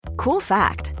Cool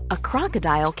fact, a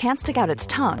crocodile can't stick out its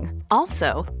tongue.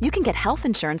 Also, you can get health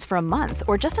insurance for a month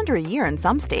or just under a year in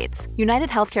some states. United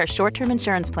Healthcare short-term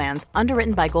insurance plans,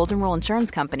 underwritten by Golden Rule Insurance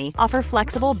Company, offer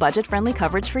flexible, budget-friendly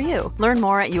coverage for you. Learn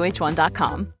more at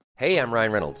uh1.com. Hey, I'm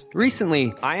Ryan Reynolds.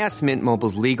 Recently, I asked Mint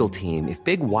Mobile's legal team if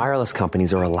big wireless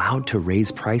companies are allowed to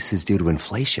raise prices due to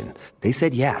inflation. They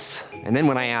said yes. And then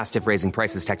when I asked if raising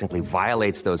prices technically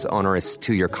violates those onerous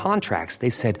two-year contracts, they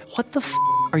said, "What the f***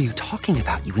 are you talking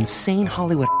about, you insane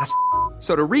Hollywood ass?"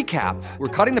 So to recap, we're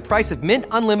cutting the price of Mint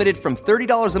Unlimited from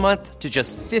 $30 a month to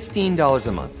just $15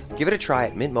 a month. Give it a try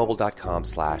at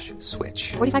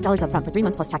mintmobile.com/switch. $45 up front for 3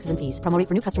 months plus taxes and fees. Promo rate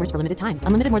for new customers for limited time.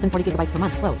 Unlimited more than 40 gigabytes per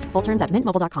month. Slows full terms at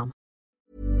mintmobile.com.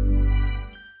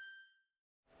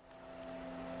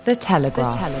 The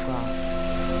Telegraph.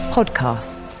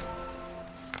 Podcasts.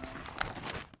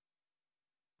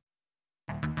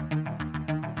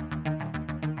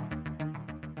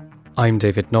 I'm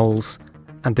David Knowles,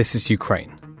 and this is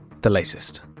Ukraine, the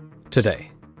latest.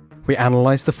 Today, we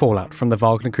analyse the fallout from the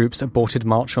Wagner Group's aborted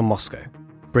march on Moscow,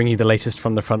 bring you the latest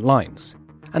from the front lines,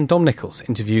 and Dom Nichols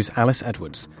interviews Alice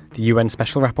Edwards, the UN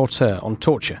Special Rapporteur on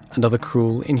torture and other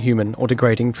cruel, inhuman or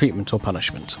degrading treatment or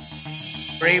punishment.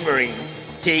 Bravery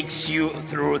takes you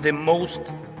through the most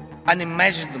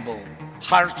unimaginable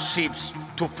hardships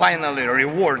to finally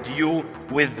reward you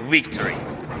with victory.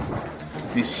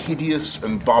 This hideous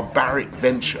and barbaric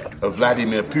venture of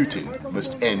Vladimir Putin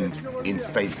must end in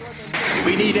failure.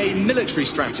 We need a military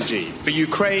strategy for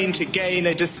Ukraine to gain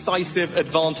a decisive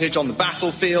advantage on the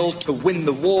battlefield, to win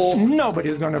the war.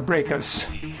 Nobody's going to break us.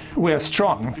 We're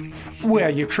strong. We're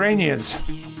Ukrainians.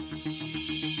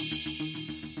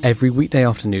 Every weekday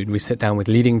afternoon we sit down with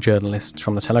leading journalists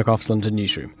from the Telegraph's London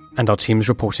newsroom and our teams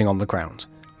reporting on the ground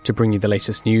to bring you the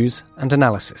latest news and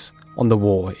analysis on the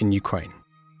war in Ukraine.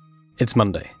 It's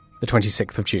Monday, the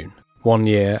 26th of June, 1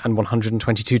 year and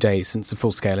 122 days since the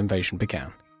full-scale invasion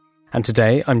began. And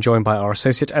today I'm joined by our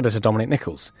Associate Editor Dominic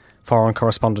Nichols, Foreign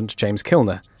Correspondent James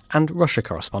Kilner, and Russia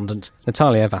Correspondent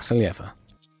Natalia Vasilyeva.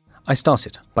 I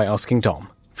started by asking Dom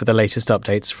for the latest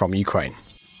updates from Ukraine.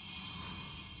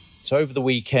 So over the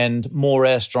weekend, more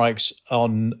airstrikes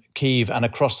on Kyiv and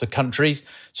across the country.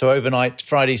 So overnight,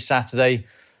 Friday, Saturday,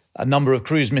 a number of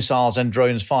cruise missiles and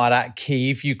drones fired at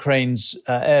Kyiv. Ukraine's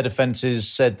air defences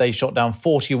said they shot down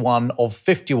 41 of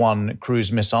 51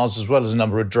 cruise missiles, as well as a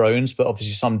number of drones. But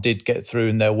obviously some did get through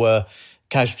and there were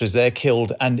casualties there,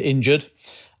 killed and injured.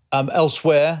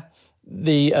 Elsewhere,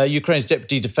 the Ukraine's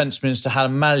Deputy Defence Minister, Hanna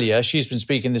Maliar, she's been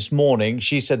speaking this morning.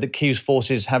 She said that Kyiv's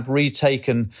forces have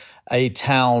retaken a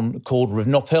town called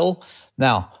Rivnopil.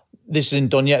 Now, this is in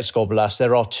Donetsk Oblast.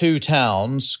 There are two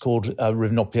towns called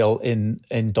Rivnopil in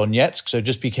Donetsk, so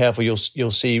just be careful.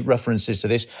 You'll see references to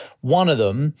this. One of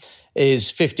them is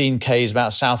 15 k's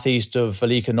about southeast of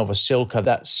Velika Novosilka,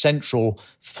 that central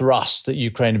thrust that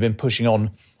Ukraine have been pushing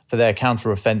on for their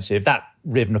counter-offensive. That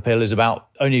Rivnopil is about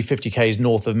only 50 k's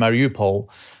north of Mariupol.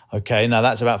 Okay, now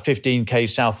that's about 15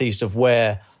 k's southeast of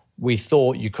where we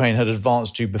thought Ukraine had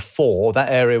advanced to before. That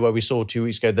area where we saw 2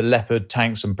 weeks ago the Leopard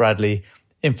tanks and Bradley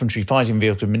infantry fighting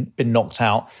vehicle had been knocked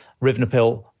out.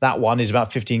 Rivnopil, that one is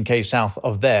about 15 k's south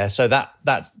of there. So that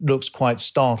looks quite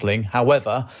startling.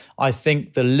 However, I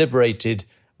think the liberated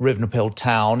Rivnopil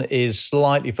town is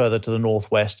slightly further to the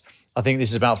northwest. I think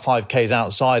this is about 5 k's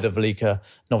outside of Velika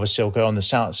Novosilka on the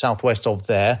southwest of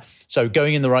there. So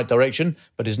going in the right direction,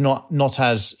 but is not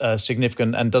as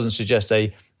significant and doesn't suggest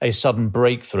a sudden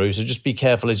breakthrough. So just be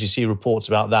careful as you see reports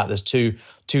about that. There's two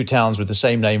towns with the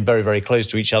same name, very, very close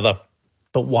to each other,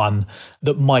 but one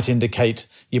that might indicate,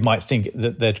 you might think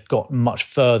that they'd got much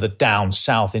further down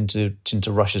south into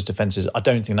Russia's defences. I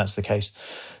don't think that's the case.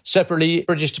 Separately,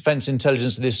 British Defence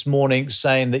Intelligence this morning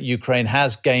saying that Ukraine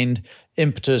has gained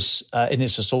impetus in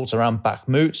its assaults around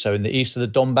Bakhmut, so in the east of the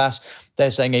Donbass. They're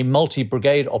saying a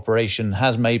multi-brigade operation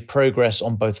has made progress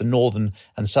on both the northern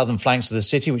and southern flanks of the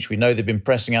city, which we know they've been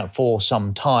pressing out for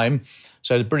some time.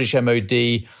 So the British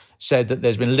MOD said that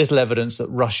there's been little evidence that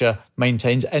Russia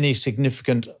maintains any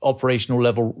significant operational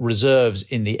level reserves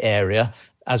in the area.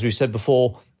 As we've said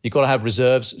before, you've got to have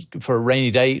reserves for a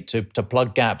rainy day to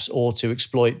plug gaps or to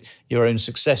exploit your own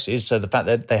successes. So the fact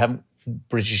that they haven't,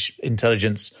 British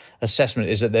intelligence assessment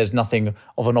is that there's nothing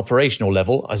of an operational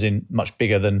level, as in much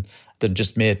bigger than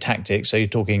just mere tactics. So you're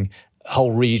talking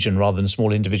whole region rather than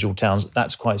small individual towns.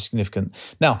 That's quite significant.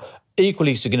 Now,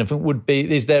 equally significant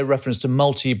is their reference to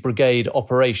multi-brigade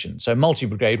operation. So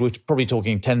multi-brigade, we're probably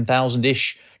talking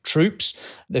 10,000-ish troops.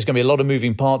 There's going to be a lot of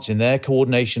moving parts in there.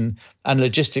 Coordination and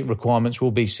logistic requirements will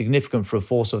be significant for a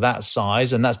force of that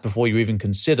size, and that's before you even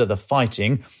consider the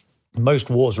fighting. Most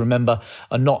wars, remember,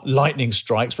 are not lightning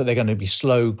strikes, but they're going to be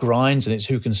slow grinds, and it's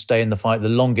who can stay in the fight the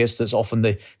longest that's often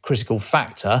the critical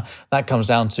factor. That comes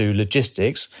down to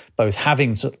logistics, both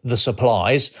having the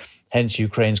supplies, hence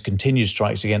Ukraine's continued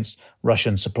strikes against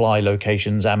Russian supply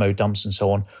locations, ammo dumps and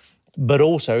so on, but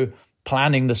also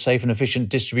planning the safe and efficient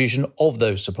distribution of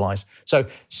those supplies. So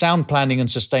sound planning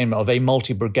and sustainment of a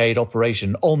multi-brigade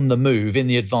operation on the move, in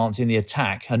the advance, in the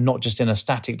attack, and not just in a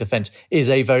static defence, is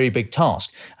a very big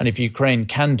task. And if Ukraine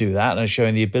can do that and is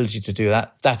showing the ability to do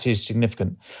that, that is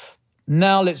significant.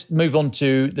 Now let's move on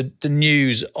to the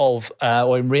news of,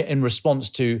 in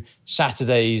response to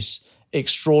Saturday's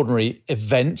extraordinary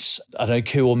events. I don't know,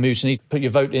 coup or mutiny. Put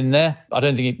your vote in there. I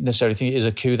don't necessarily think it is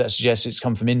a coup. That suggests it's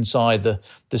come from inside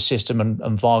the system,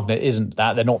 and Wagner isn't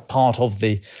that. They're not part of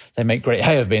they make great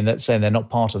hay of being that, saying they're not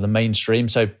part of the mainstream.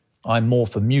 So I'm more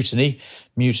for mutiny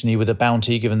with a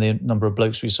bounty, given the number of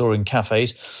blokes we saw in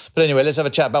cafes. But anyway, let's have a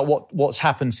chat about what's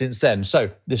happened since then.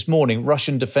 So this morning,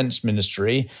 Russian Defense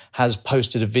Ministry has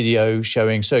posted a video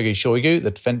showing Sergei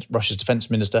Shoigu, Russia's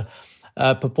defense minister,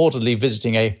 purportedly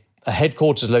visiting a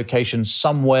headquarters location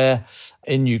somewhere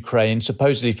in Ukraine,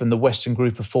 supposedly from the Western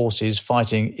group of forces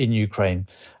fighting in Ukraine.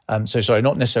 Sorry,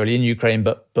 not necessarily in Ukraine,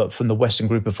 but from the Western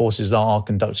group of forces that are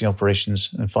conducting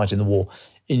operations and fighting the war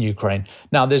in Ukraine.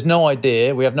 Now, we have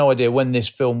no idea when this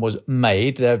film was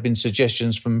made. There have been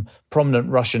suggestions from prominent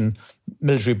Russian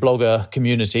military blogger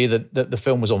community that the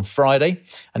film was on Friday.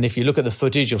 And if you look at the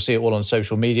footage, you'll see it all on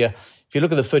social media. If you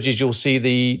look at the footage, you'll see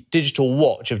the digital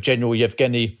watch of General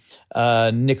Yevgeny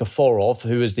Nikiforov,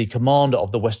 who is the commander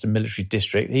of the Western Military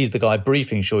District. He's the guy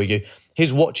briefing Shoigu.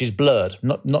 His watch is blurred.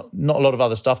 Not a lot of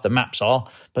other stuff. The maps are,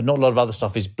 but not a lot of other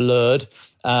stuff is blurred.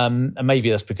 And maybe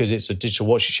that's because it's a digital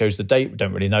watch. It shows the date. We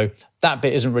don't really know. That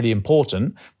bit isn't really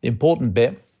important. The important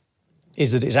bit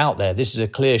is that it's out there. This is a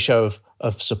clear show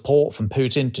of support from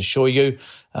Putin to Shoigu,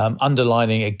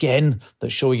 underlining again that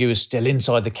Shoigu is still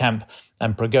inside the camp,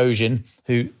 and Prigozhin,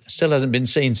 who still hasn't been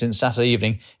seen since Saturday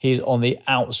evening, he's on the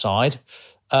outside.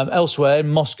 Elsewhere in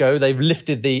Moscow, they've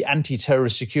lifted the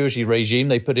anti-terrorist security regime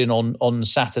they put in on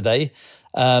Saturday.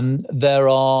 There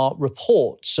are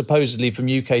reports, supposedly from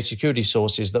UK security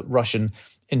sources, that Russian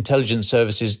intelligence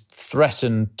services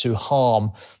threatened to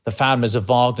harm the families of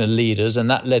Wagner leaders,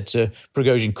 and that led to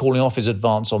Prigozhin calling off his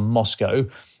advance on Moscow.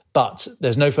 But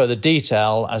there's no further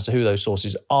detail as to who those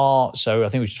sources are, so I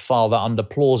think we should file that under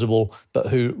plausible, but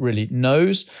who really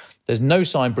knows? There's no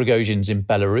sign Prigozhin's in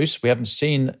Belarus. We haven't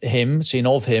seen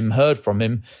of him, heard from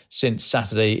him since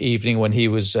Saturday evening when he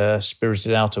was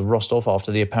spirited out of Rostov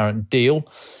after the apparent deal.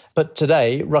 But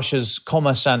today, Russia's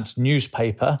Kommersant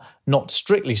newspaper, not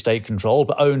strictly state-controlled,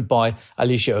 but owned by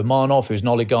Alisher Omanov, who's an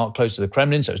oligarch close to the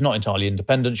Kremlin, so it's not entirely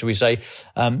independent, shall we say.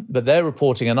 But they're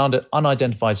reporting an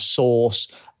unidentified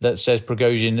source that says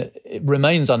Prigozhin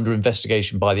remains under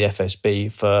investigation by the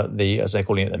FSB for as they're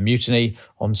calling it, the mutiny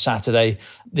on Saturday.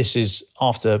 This is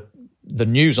after the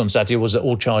news on Saturday was that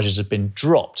all charges have been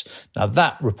dropped. Now,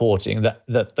 that reporting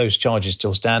that those charges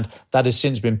still stand, that has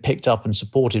since been picked up and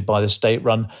supported by the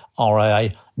state-run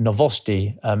RIA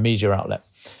Novosti media outlet.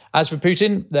 As for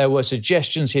Putin, there were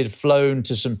suggestions he had flown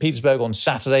to St. Petersburg on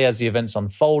Saturday as the events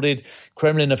unfolded.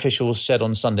 Kremlin officials said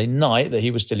on Sunday night that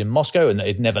he was still in Moscow and that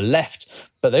he'd never left,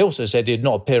 but they also said he did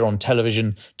not appear on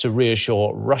television to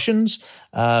reassure Russians.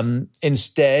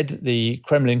 Instead, the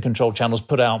Kremlin-controlled channels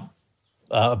put out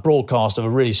a broadcast of a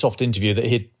really soft interview that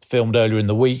he'd filmed earlier in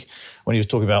the week when he was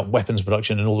talking about weapons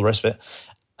production and all the rest of it.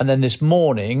 And then this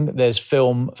morning, there's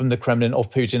film from the Kremlin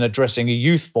of Putin addressing a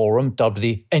youth forum dubbed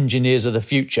the Engineers of the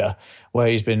Future, where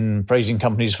he's been praising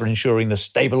companies for ensuring the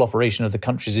stable operation of the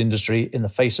country's industry in the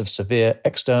face of severe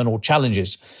external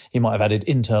challenges. He might have added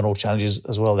internal challenges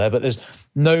as well there, but there's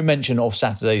no mention of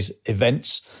Saturday's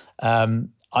events.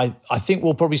 I think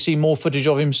we'll probably see more footage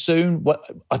of him soon.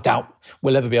 I doubt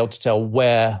we'll ever be able to tell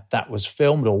where that was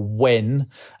filmed or when,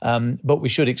 but we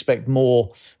should expect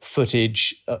more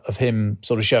footage of him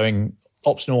sort of showing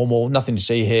ops normal, nothing to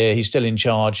see here. He's still in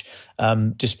charge,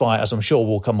 despite, as I'm sure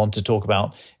we'll come on to talk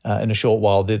about in a short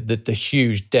while, the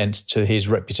huge dent to his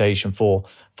reputation for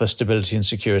stability and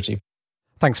security.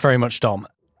 Thanks very much, Dom.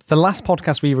 The last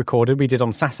podcast we recorded, we did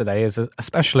on Saturday, is a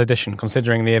special edition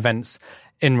considering the events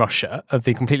in Russia, of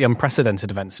the completely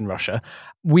unprecedented events in Russia.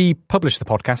 We published the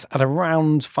podcast at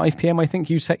around 5 p.m, I think,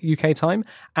 UK time.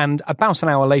 And about an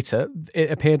hour later, it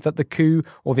appeared that the coup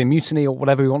or the mutiny or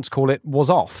whatever we want to call it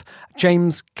was off.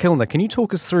 James Kilner, can you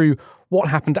talk us through what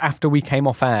happened after we came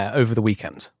off air over the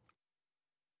weekend?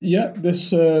 Yeah, this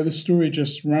story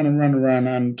just ran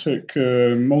and took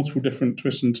multiple different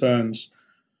twists and turns.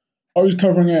 I was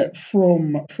covering it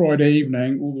from Friday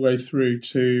evening all the way through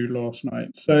to last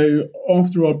night. So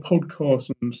after our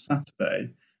podcast on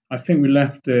Saturday, I think we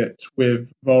left it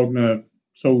with Wagner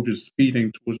soldiers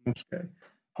speeding towards Moscow,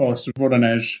 past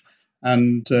Voronezh,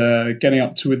 and getting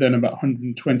up to within about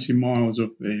 120 miles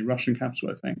of the Russian capital,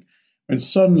 I think. And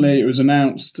suddenly it was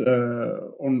announced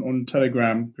on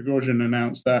Telegram, Prigozhin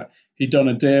announced that he'd done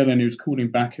a deal and he was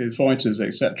calling back his fighters,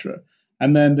 etc.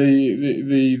 And then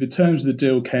the terms of the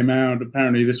deal came out.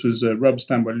 Apparently, this was rubber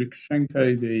stamped by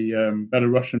Lukashenko, the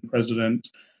Belarusian president.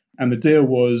 And the deal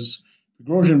was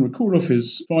Prigozhin would call off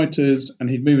his fighters and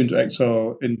he'd move into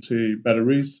exile into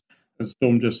Belarus, as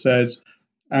Dom just said.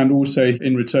 And also,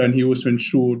 in return, he also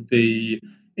ensured the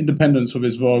independence of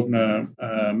his Wagner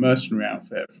mercenary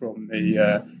outfit from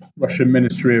the Russian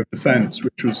Ministry of Defense,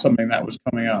 which was something that was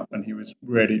coming up and he was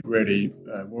really, really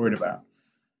worried about.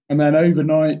 And then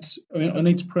overnight, I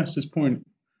need to press this point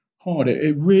hard.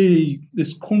 It really,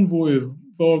 this convoy of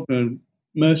Wagner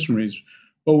mercenaries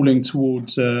bowling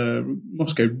towards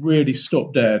Moscow really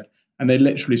stopped dead. And they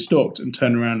literally stopped and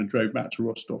turned around and drove back to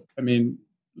Rostov. I mean,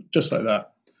 just like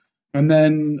that. And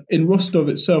then in Rostov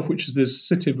itself, which is this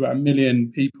city of about 1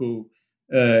 million people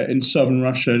in southern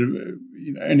Russia,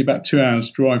 only about 2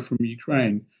 hours drive from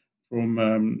Ukraine,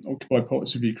 from occupied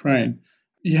parts of Ukraine,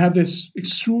 you had this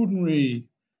extraordinary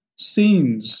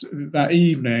scenes that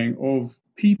evening of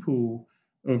people,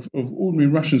 of ordinary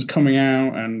Russians coming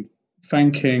out and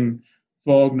thanking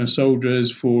Wagner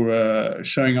soldiers for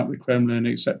showing up the Kremlin,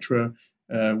 etc.,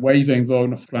 waving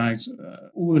Wagner flags,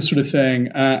 all this sort of thing.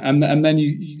 And then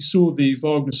you saw the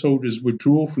Wagner soldiers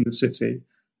withdraw from the city.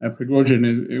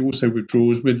 Prigozhin also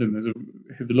withdraws with them. There's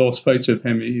the last photo of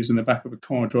him, he's in the back of a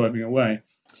car driving away.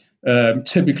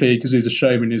 Typically, because he's a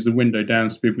showman, he's the window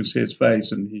down so people can see his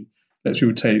face, and he lets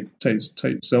people take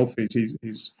selfies.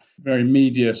 He's a very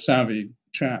media savvy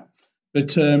chap. But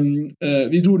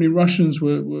these ordinary Russians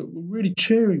were really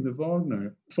cheering the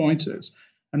Wagner fighters.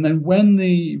 And then when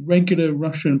the regular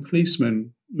Russian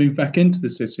policemen moved back into the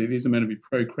city, these are meant to be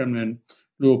pro-Kremlin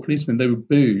loyal policemen, they were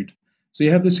booed. So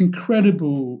you have this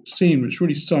incredible scene which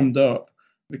really summed up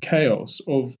the chaos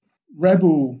of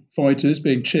rebel fighters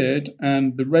being cheered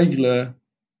and the regular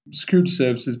security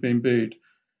services being booed.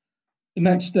 The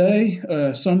next day,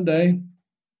 Sunday,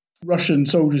 Russian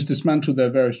soldiers dismantled their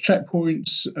various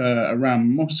checkpoints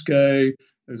around Moscow. There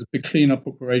was a big cleanup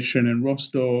operation in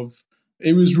Rostov.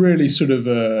 It was really sort of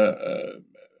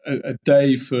a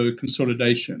day for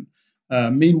consolidation.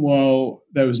 Meanwhile,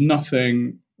 there was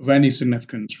nothing of any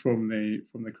significance from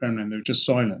the Kremlin. There was just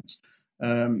silence.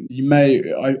 I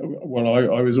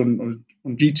was on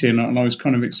duty and I was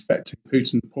kind of expecting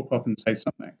Putin to pop up and say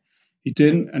something. He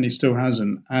didn't, and he still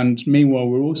hasn't. And meanwhile,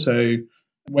 we're also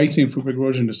waiting for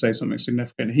Prigozhin to say something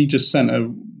significant. He just sent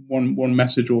one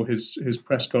message, or his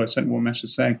press guy sent one message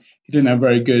saying he didn't have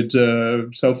very good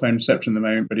cell phone reception at the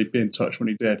moment, but he'd be in touch when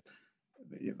he did.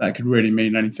 That could really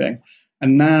mean anything.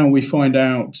 And now we find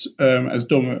out, as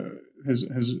Dom has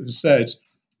said,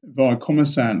 via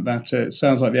Kommersant, that it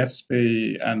sounds like the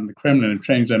FSB and the Kremlin have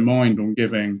changed their mind on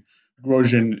giving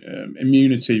Prigozhin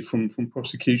immunity from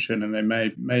prosecution, and they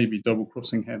may be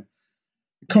double-crossing him.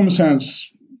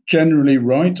 Kommersant's generally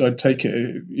right. I'd take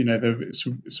it,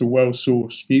 it's a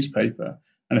well-sourced newspaper,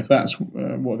 and if that's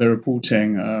what they're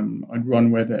reporting, I'd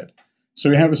run with it. So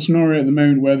we have a scenario at the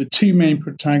moment where the two main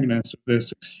protagonists of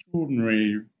this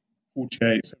extraordinary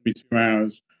 48, 72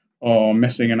 hours are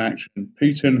missing in action.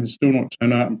 Putin has still not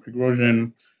turned up, and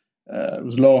Prigozhin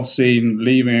was last seen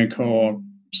leaving a car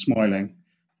smiling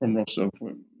from Rostov.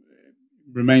 It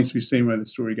remains to be seen where the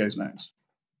story goes next.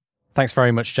 Thanks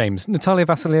very much, James. Natalia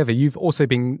Vassilieva, you've also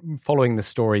been following this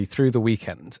story through the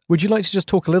weekend. Would you like to just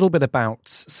talk a little bit about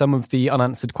some of the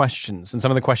unanswered questions and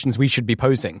some of the questions we should be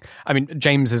posing? I mean,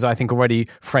 James has, I think, already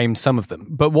framed some of them,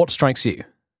 but what strikes you?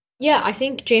 Yeah, I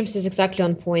think James is exactly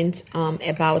on point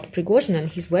about Prigozhin and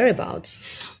his whereabouts.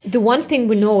 The one thing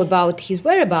we know about his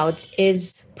whereabouts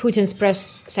is Putin's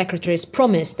press secretary's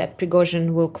promise that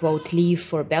Prigozhin will, quote, leave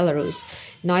for Belarus.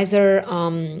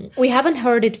 We haven't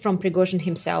heard it from Prigozhin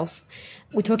himself.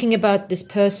 We're talking about this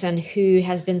person who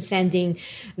has been sending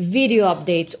video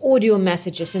updates, audio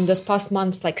messages in those past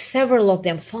months, like several of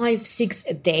them, 5, 6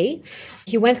 a day.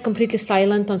 He went completely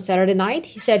silent on Saturday night.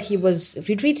 He said he was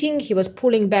retreating, he was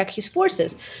pulling back his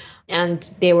forces, and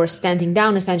they were standing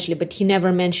down essentially, but he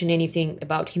never mentioned anything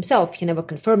about himself. He never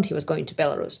confirmed he was going to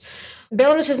Belarus.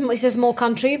 Belarus is a small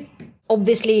country.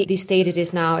 Obviously, the state it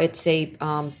is now, it's a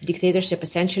dictatorship,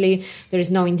 essentially. There is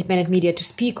no independent media to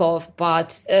speak of.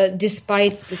 But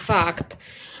despite the fact,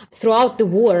 throughout the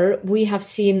war, we have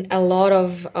seen a lot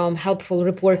of helpful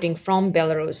reporting from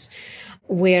Belarus.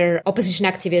 where opposition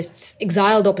activists,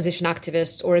 exiled opposition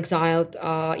activists or exiled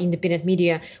independent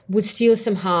media would still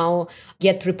somehow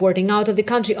get reporting out of the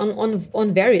country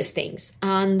on various things.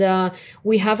 And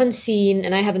we haven't seen,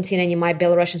 and I haven't seen any of my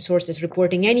Belarusian sources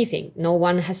reporting anything. No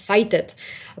one has cited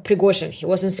Prigozhin. He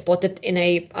wasn't spotted in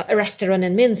a restaurant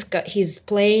in Minsk. His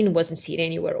plane wasn't seen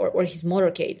anywhere, or his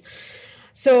motorcade.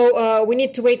 So we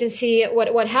need to wait and see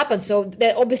what happens. So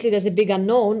obviously there's a big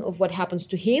unknown of what happens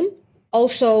to him.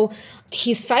 Also,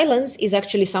 his silence is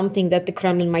actually something that the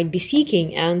Kremlin might be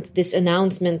seeking. And this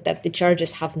announcement that the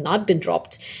charges have not been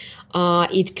dropped,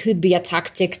 it could be a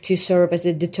tactic to serve as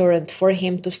a deterrent for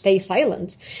him to stay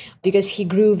silent, because he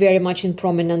grew very much in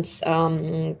prominence.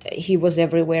 He was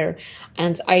everywhere.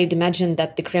 And I'd imagine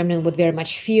that the Kremlin would very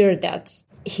much fear that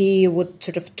he would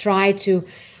sort of try to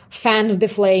fan the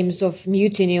flames of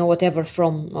mutiny or whatever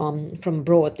from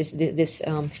abroad. This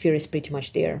fear is pretty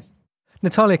much there.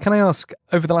 Natalia, can I ask,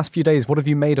 over the last few days, what have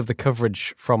you made of the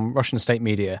coverage from Russian state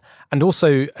media? And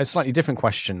also, a slightly different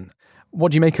question,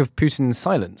 what do you make of Putin's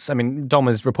silence? I mean, Dom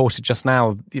has reported just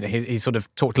now, he sort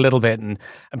of talked a little bit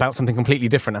about something completely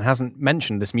different and hasn't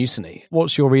mentioned this mutiny.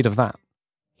 What's your read of that?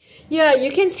 Yeah,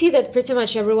 you can see that pretty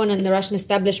much everyone in the Russian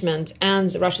establishment and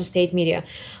the Russian state media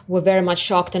were very much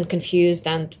shocked and confused.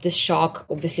 And this shock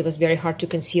obviously was very hard to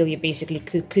conceal. You basically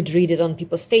could read it on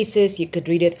people's faces. You could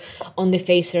read it on the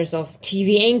faces of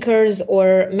TV anchors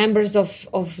or members of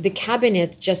the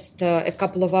cabinet. Just a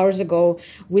couple of hours ago,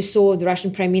 we saw the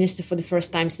Russian prime minister for the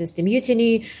first time since the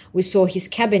mutiny. We saw his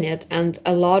cabinet, and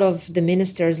a lot of the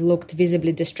ministers looked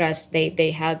visibly distressed.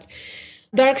 They had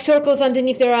dark circles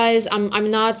underneath their eyes.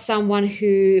 I'm not someone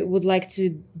who would like to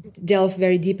delve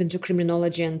very deep into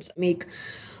criminology and make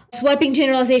sweeping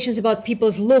generalizations about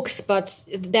people's looks, but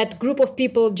that group of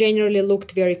people generally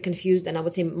looked very confused, and I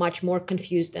would say much more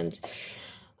confused and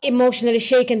emotionally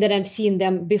shaken than I've seen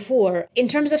them before. In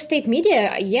terms of state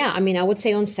media, yeah, I mean, I would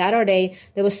say on Saturday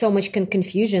there was so much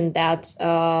confusion that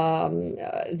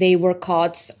they were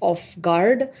caught off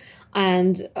guard.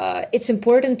 And it's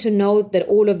important to note that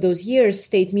all of those years,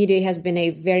 state media has been a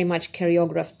very much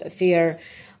choreographed affair.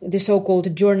 The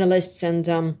so-called journalists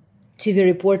and TV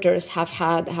reporters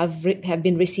have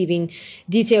been receiving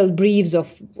detailed briefs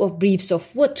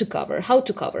of what to cover, how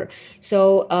to cover.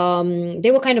 So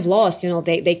they were kind of lost.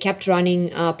 They kept running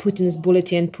Putin's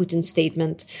bulletin, Putin's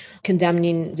statement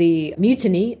condemning the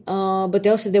mutiny, but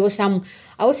also there was some,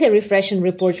 I would say, refreshing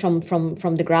report from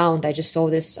the ground. I just saw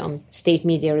this state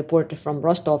media reporter from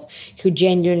Rostov who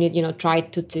genuinely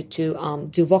tried to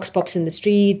do vox pops in the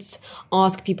streets,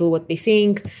 ask people what they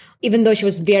think, even though she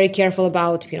was very careful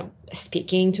about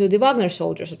speaking to the Wagner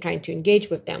soldiers or trying to engage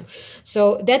with them.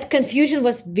 So that confusion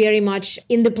was very much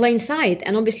in the plain sight,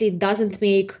 and obviously it doesn't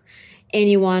make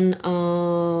anyone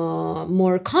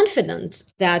more confident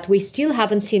that we still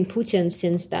haven't seen Putin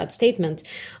since that statement.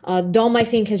 Dom, I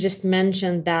think, has just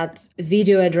mentioned that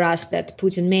video address that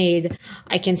Putin made.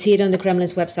 I can see it on the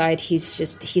Kremlin's website.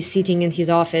 He's sitting in his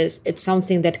office. It's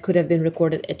something that could have been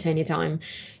recorded at any time.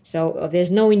 So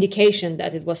there's no indication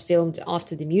that it was filmed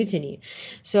after the mutiny.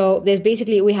 So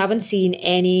we haven't seen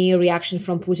any reaction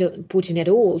from Putin at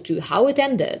all to how it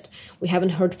ended. We haven't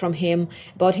heard from him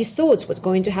about his thoughts, what's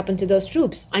going to happen to those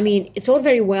troops. I mean, it's all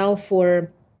very well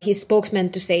for his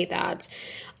spokesman to say that,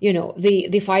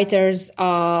 the fighters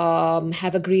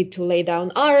have agreed to lay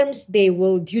down arms. They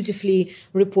will dutifully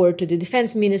report to the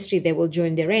defense ministry. They will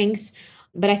join the ranks.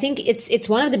 But I think it's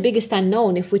one of the biggest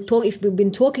unknown. If we've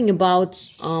been talking about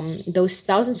those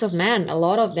thousands of men, a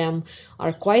lot of them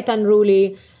are quite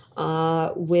unruly,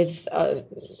 with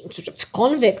sort of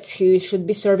convicts who should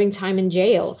be serving time in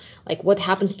jail. Like, what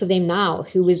happens to them now?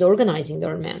 Who is organizing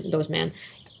those men?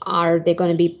 Are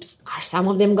some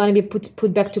of them going to be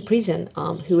put back to prison?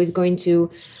 Who is going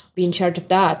to be in charge of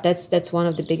that? That's one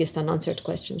of the biggest unanswered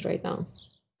questions right now.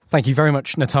 Thank you very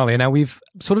much, Natalia. Now, we've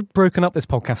sort of broken up this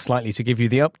podcast slightly to give you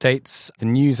the updates, the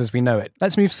news as we know it.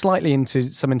 Let's move slightly into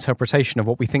some interpretation of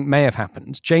what we think may have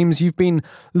happened. James, you've been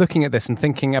looking at this and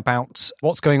thinking about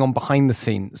what's going on behind the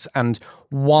scenes and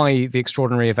why the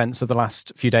extraordinary events of the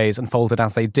last few days unfolded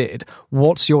as they did.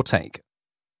 What's your take?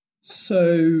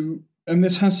 So, and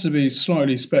this has to be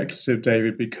slightly speculative,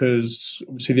 David, because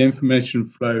obviously the information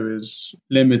flow is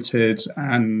limited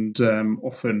and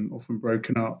often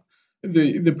broken up.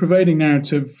 The prevailing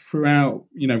narrative throughout,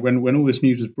 when all this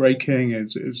news is breaking,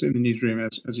 it's in the newsroom,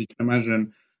 as you can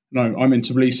imagine. I'm in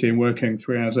Tbilisi and working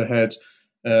 3 hours ahead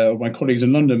of my colleagues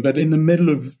in London. But in the middle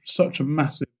of such a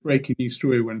massive breaking news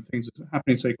story, when things are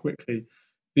happening so quickly,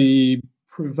 the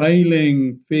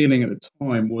prevailing feeling at the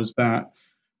time was that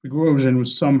Prigozhin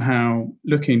was somehow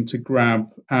looking to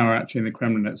grab power actually in the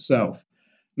Kremlin itself.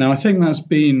 Now, I think that's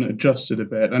been adjusted a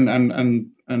bit,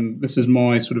 and this is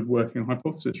my sort of working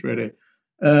hypothesis, really,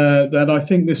 that I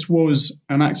think this was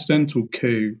an accidental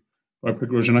coup by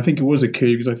Prigozhin. I think it was a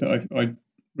coup because I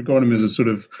regard him as a sort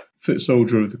of foot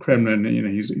soldier of the Kremlin.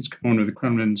 He's commander of the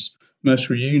Kremlin's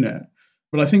mercenary unit.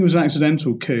 But I think it was an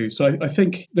accidental coup. So I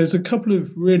think there's a couple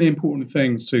of really important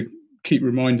things to keep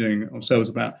reminding ourselves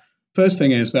about. First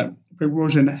thing is that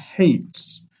Prigozhin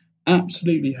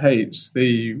absolutely hates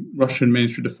the Russian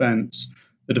Ministry of Defense,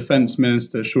 the Defense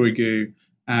Minister Shoigu,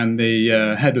 and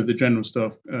the head of the General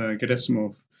Staff,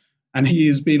 Gerasimov. And he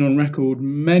has been on record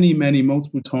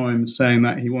multiple times saying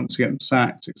that he wants to get them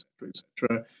sacked, etc.,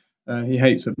 etc. He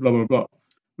hates it, blah, blah, blah.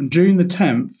 On June the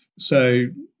 10th, so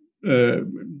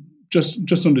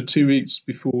just under 2 weeks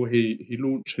before he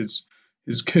launched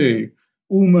his coup,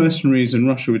 all mercenaries in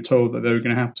Russia were told that they were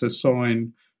going to have to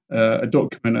sign a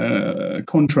document, a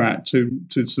contract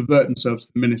to subvert themselves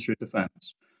to the Ministry of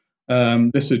Defense.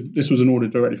 This was an order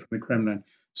directly from the Kremlin.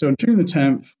 So on June the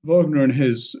 10th, Wagner and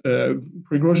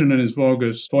Prigozhin and his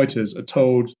Vargas fighters are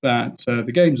told that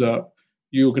the game's up,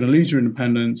 you're going to lose your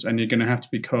independence, and you're going to have to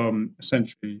become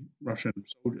essentially Russian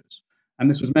soldiers. And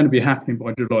this was meant to be happening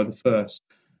by July the 1st.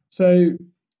 So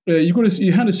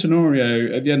you had a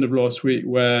scenario at the end of last week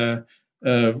where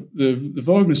the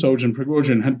Wagner soldiers and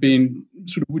Prigozhin had been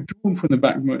sort of withdrawn from the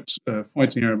Bakhmut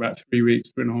fighting area about 3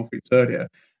 and a half weeks earlier,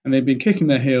 and they'd been kicking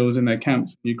their heels in their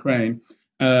camps in Ukraine.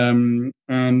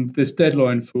 And this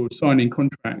deadline for signing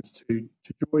contracts to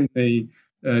join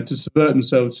to subvert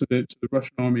themselves to the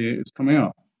Russian army is coming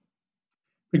up.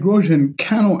 Prigozhin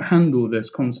cannot handle this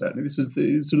concept. This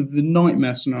is sort of the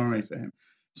nightmare scenario for him.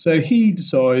 So he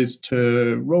decides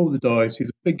to roll the dice. He's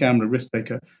a big gambler, risk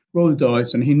taker. Roll the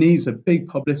dice, and he needs a big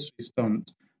publicity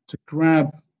stunt to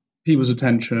grab people's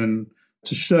attention,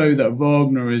 to show that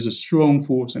Wagner is a strong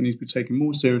force that needs to be taken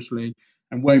more seriously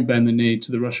and won't bend the knee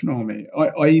to the Russian army,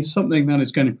 i.e. something that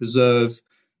is going to preserve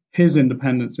his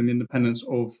independence and the independence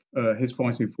of his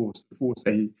fighting force, the force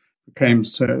that he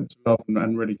proclaims to love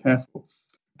and really care for.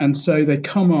 And so they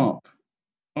come up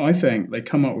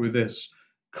with this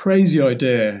crazy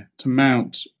idea to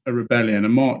mount a rebellion, a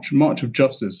march of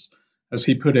justice, as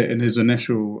he put it in his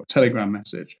initial telegram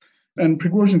message. And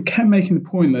Prigozhin kept making the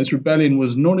point that this rebellion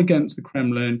was not against the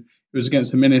Kremlin, it was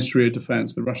against the Ministry of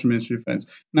Defense, the Russian Ministry of Defense.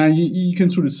 Now, you can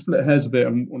sort of split hairs a bit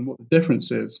on what the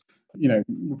difference is.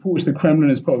 Reports the Kremlin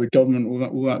as part of the government,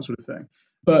 all that sort of thing.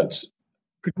 But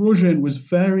Prigozhin was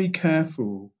very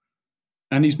careful,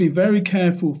 and he's been very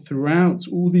careful throughout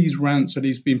all these rants that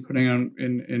he's been putting on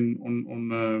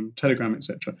on Telegram,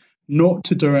 etc., not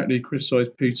to directly criticize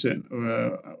Putin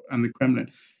and the Kremlin.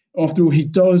 After all, he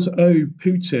does owe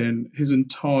Putin his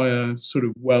entire sort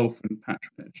of wealth and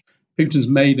patronage. Putin's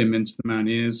made him into the man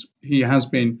he is. He has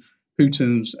been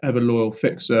Putin's ever-loyal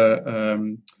fixer,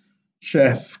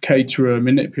 chef, caterer,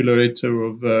 manipulator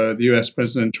of the US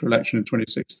presidential election in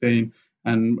 2016,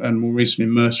 and more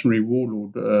recently mercenary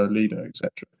warlord leader,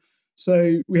 etc.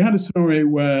 So we had a scenario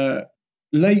where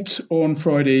late on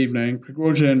Friday evening,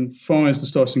 Prigozhin fires the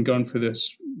starting gun for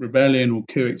this rebellion or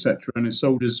coup, etc., and his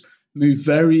soldiers move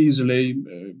very easily,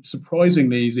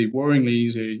 surprisingly easy, worryingly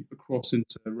easy across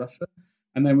into Russia.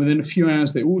 And then within a few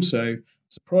hours, they also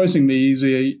surprisingly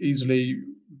easily,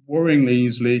 worryingly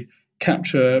easily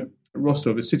capture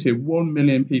Rostov, a city of 1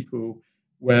 million people,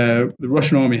 where the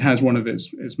Russian army has one of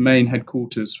its main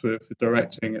headquarters for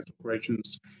directing its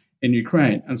operations in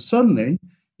Ukraine. And suddenly,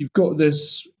 you've got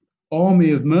this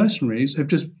army of mercenaries have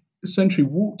just essentially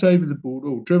walked over the border,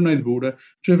 or driven over the border,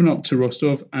 driven up to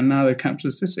Rostov, and now they've captured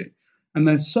the city. And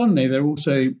then suddenly, they're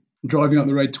also driving up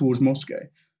the road towards Moscow.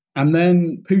 And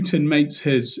then Putin makes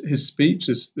his speech,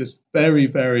 this very,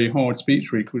 very hard speech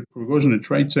where he calls Prigozhin a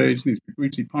traitor, he needs to be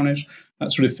brutally punished,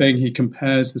 that sort of thing. He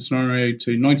compares the scenario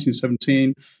to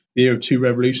 1917, the year of two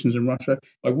revolutions in Russia.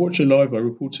 I watched it live, I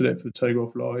reported it for the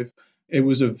Telegraph Live. It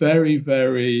was a very,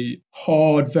 very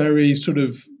hard, very sort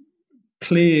of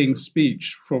pleading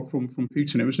speech from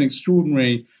Putin. It was an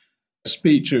extraordinary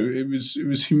speech. It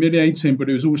was humiliating, but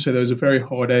it was also, there was a very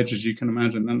hard edge, as you can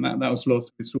imagine, and that was the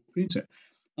last we saw Putin.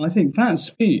 And I think that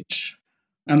speech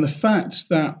and the fact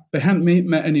that they hadn't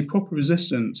met any proper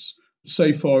resistance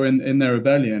so far in their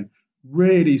rebellion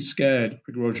really scared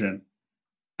Prigozhin.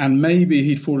 And maybe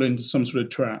he'd fall into some sort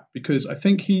of trap, because I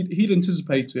think he'd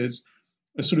anticipated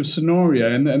a sort of scenario,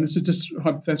 and this is just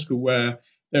hypothetical, where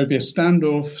there would be a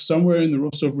standoff somewhere in the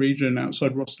Rostov region,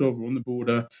 outside Rostov or on the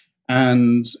border,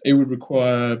 and it would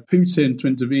require Putin to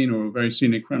intervene, or a very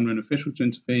senior Kremlin official to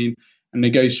intervene and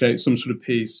negotiate some sort of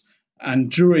peace.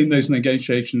 And during those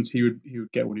negotiations, he would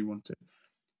get what he wanted.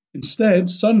 Instead,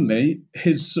 suddenly,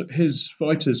 his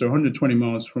fighters are 120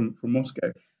 miles from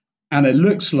Moscow. And it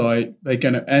looks like they're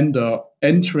going to end up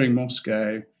entering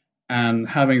Moscow and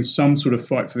having some sort of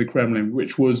fight for the Kremlin,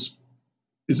 which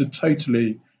is a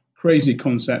totally crazy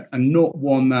concept and not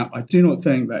one that I do not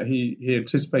think that he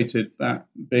anticipated that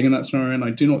being in that scenario, and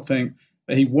I do not think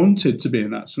that he wanted to be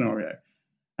in that scenario.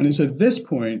 And it's at this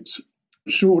point,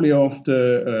 shortly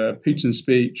after Putin's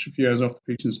speech, a few hours after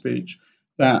Putin's speech,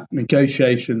 that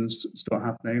negotiations start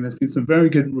happening. There's been some very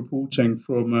good reporting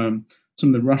from some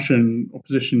of the Russian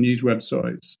opposition news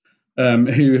websites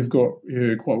who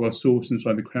are quite well sourced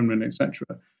inside the Kremlin, etc.,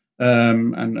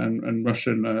 and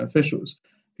Russian officials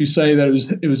who say that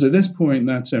it was at this point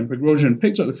that Prigozhin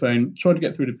picked up the phone, tried to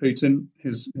get through to Putin,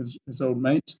 his old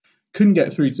mate, couldn't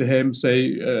get through to him,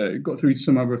 got through to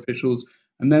some other officials,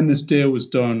 and then this deal was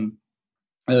done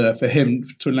for him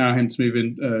to allow him to move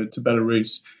in to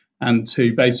Belarus and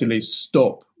to basically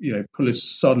stop, pull a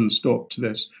sudden stop to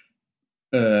this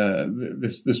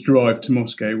drive to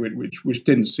Moscow, which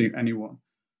didn't suit anyone.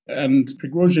 And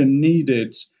Prigozhin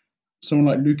needed someone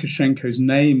like Lukashenko's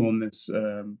name on this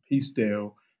peace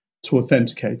deal to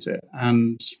authenticate it.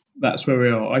 And that's where we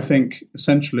are. I think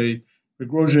essentially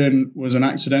Prigozhin was an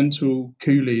accidental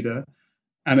coup leader.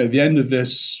 And at the end of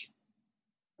his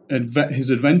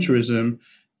adventurism,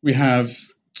 we have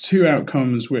two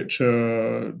outcomes which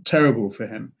are terrible for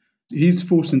him. He's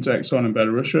forced into exile in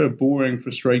Belarus, a boring,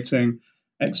 frustrating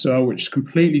exile, which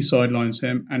completely sidelines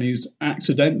him. And he's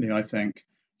accidentally, I think,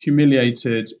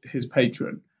 humiliated his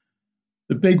patron.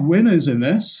 The big winners in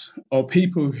this are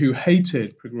people who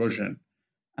hated Prigozhin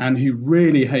and who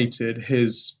really hated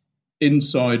his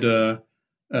insider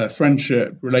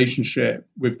friendship, relationship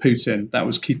with Putin that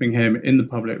was keeping him in the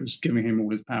public, was giving him all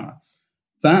his power.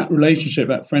 That relationship,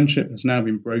 that friendship has now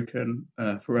been broken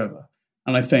forever.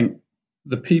 And I think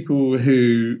the people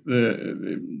who,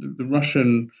 the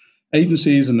Russian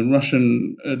agencies and the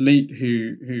Russian elite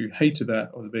who hated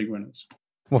that are the big winners.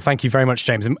 Well, thank you very much,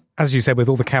 James. And as you said, with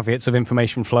all the caveats of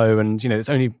information flow and, it's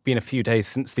only been a few days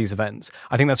since these events,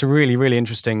 I think that's a really, really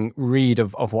interesting read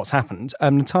of what's happened.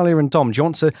 Natalia and Dom, do you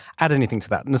want to add anything to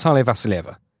that? Natalia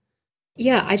Vasilieva.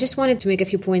 Yeah, I just wanted to make a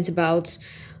few points about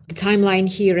the timeline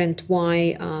here and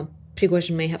why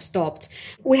Prigozhin may have stopped.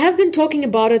 We have been talking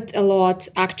about it a lot,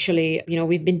 actually.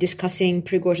 We've been discussing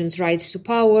Prigozhin's rise to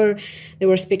power. There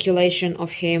was speculation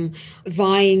of him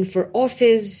vying for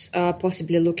office,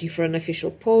 possibly looking for an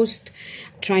official post,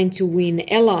 trying to win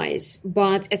allies.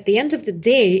 But at the end of the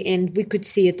day, and we could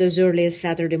see it as early as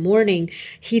Saturday morning,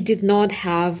 he did not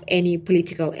have any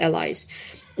political allies.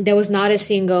 There was not a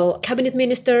single cabinet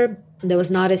minister. There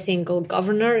was not a single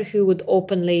governor who would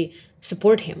openly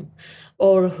support him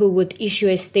or who would issue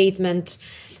a statement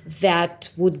that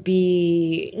would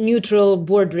be neutral,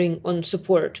 bordering on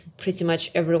support. Pretty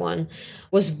much everyone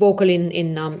was vocal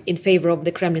in favor of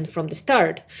the Kremlin from the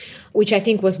start, which I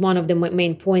think was one of the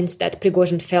main points that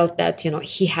Prigozhin felt that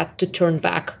he had to turn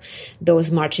back those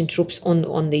marching troops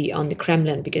on the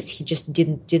Kremlin because he just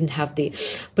didn't have the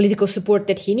political support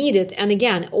that he needed. And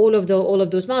again, all of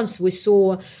those months we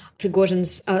saw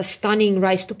Prigozhin's stunning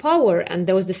rise to power, and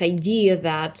there was this idea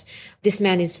that this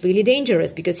man is really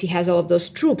dangerous because he has all of those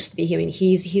troops. I mean,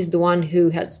 he's the one who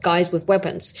has guys with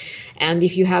weapons, and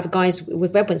if you have guys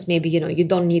with weapons, maybe you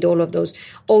don't need all of those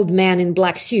old men in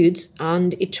black suits.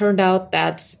 And it turned out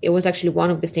that it was actually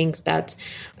one of the things that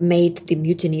made the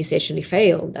mutiny essentially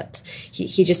fail. That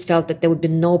he just felt that there would be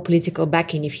no political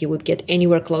backing if he would get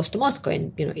anywhere close to Moscow,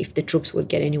 and if the troops would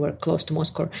get anywhere close to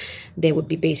Moscow, they would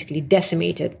be basically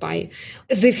decimated by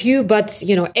the few but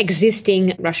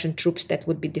existing Russian troops that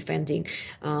would be defending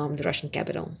the Russian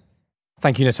capital.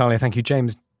 Thank you, Natalia. Thank you,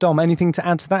 James. Dom, anything to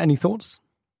add to that? Any thoughts?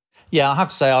 Yeah, I have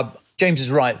to say, James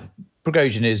is right.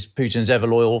 Prigozhin is Putin's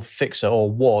ever-loyal fixer, or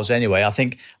was anyway. I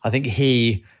think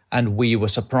he and we were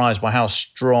surprised by how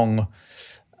strong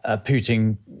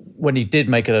Putin, when he did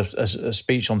make a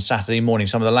speech on Saturday morning,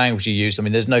 some of the language he used, I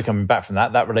mean, there's no coming back from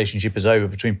that. That relationship is over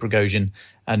between Prigozhin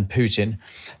and Putin.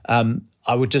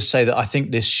 I would just say that I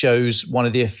think this shows one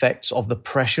of the effects of the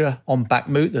pressure on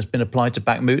Bakhmut that's been applied to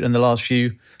Bakhmut in the last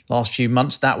few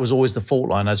months. That was always the fault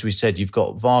line. As we said, you've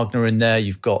got Wagner in there,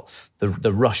 you've got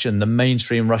the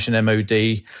mainstream Russian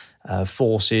MOD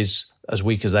forces, as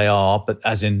weak as they are, but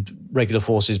as in regular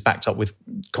forces backed up with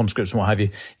conscripts and what have you.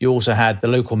 You also had the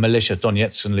local militia,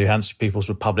 Donetsk and Luhansk People's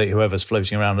Republic, whoever's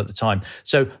floating around at the time.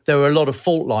 So there were a lot of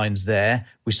fault lines there.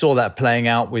 We saw that playing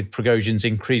out with Prigozhin's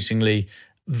increasingly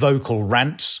vocal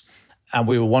rants. And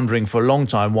we were wondering for a long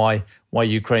time why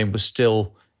Ukraine was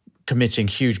still committing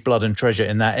huge blood and treasure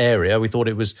in that area. We thought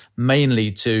it was mainly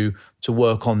to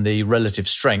work on the relative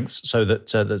strengths so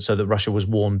that Russia was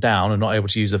worn down and not able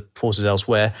to use the forces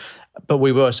elsewhere. But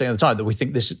we were saying at the time that we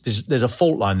think there's a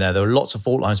fault line there. There are lots of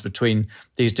fault lines between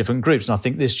these different groups. And I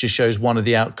think this just shows one of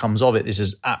the outcomes of it. This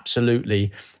is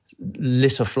absolutely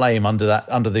lit a flame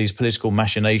under these political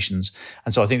machinations.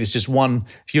 And so I think it's just one,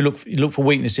 if you look for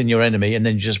weakness in your enemy and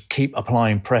then you just keep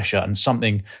applying pressure and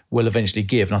something will eventually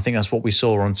give. And I think that's what we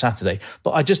saw on Saturday.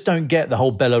 But I just don't get the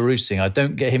whole Belarus thing. I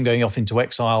don't get him going off into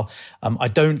exile. I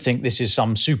don't think this is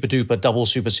some super duper double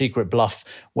super secret bluff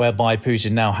whereby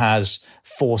Putin now has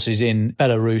forces in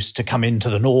Belarus to come into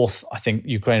the north. I think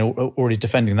Ukraine are already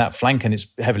defending that flank and it's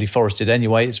heavily forested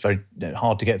anyway. It's very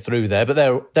hard to get through there, but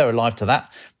they're alive to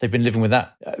that. They've been living with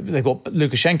that. They've got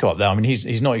Lukashenko up there. I mean,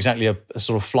 he's not exactly a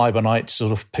sort of fly-by-night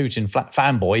sort of Putin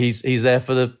fanboy. He's there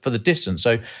for the distance.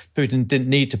 So Putin didn't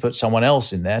need to put someone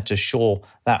else in there to shore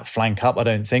that flank up, I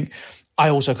don't think. I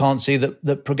also can't see that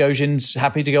Prigozhin's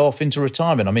happy to go off into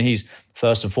retirement. I mean, he's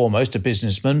first and foremost a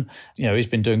businessman. You know, he's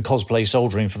been doing cosplay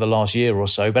soldiering for the last year or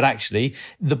so. But actually,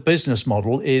 the business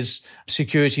model is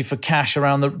security for cash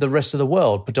around the rest of the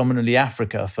world, predominantly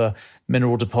Africa, for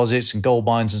mineral deposits and gold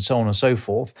mines and so on and so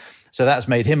forth. So that's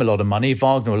made him a lot of money,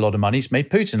 Wagner a lot of money. It's made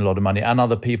Putin a lot of money and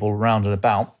other people around and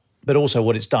about. But also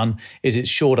what it's done is it's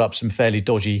shored up some fairly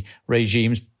dodgy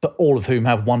regimes, but all of whom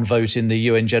have one vote in the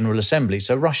UN General Assembly.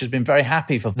 So Russia's been very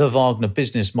happy for the Wagner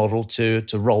business model to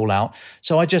roll out.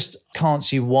 So I just can't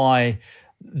see why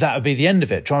that would be the end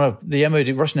of it.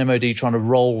 Russian MOD trying to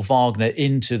roll Wagner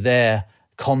into their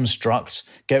constructs,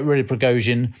 get rid of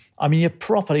Prigozhin. I mean, you're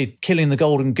properly killing the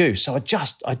golden goose. So I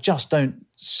just don't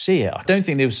see it. I don't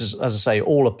think it was, as I say,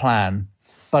 all a plan,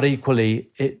 but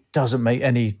equally it doesn't make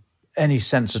any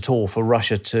sense at all for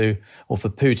Russia or for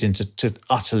Putin to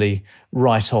utterly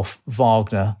write off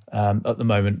Wagner at the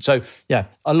moment. So, yeah,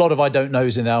 a lot of I don't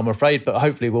knows in there, I'm afraid, but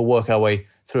hopefully we'll work our way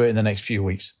through it in the next few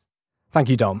weeks. Thank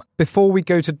you, Dom. Before we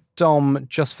go to Dom,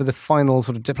 just for the final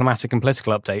sort of diplomatic and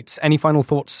political updates, any final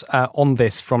thoughts on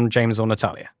this from James or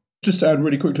Natalia? Just to add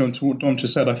really quickly on to what Dom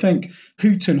just said, I think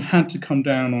Putin had to come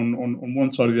down on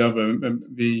one side or the other,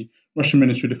 the Russian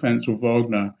Ministry of Defense or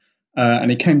Wagner, and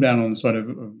he came down on the side of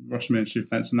Russian Ministry of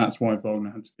Defense, and that's why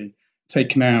Wagner had to be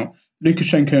taken out.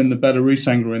 Lukashenko and the Belarus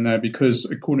angle are in there because,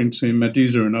 according to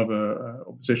Medusa and other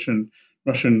opposition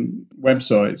Russian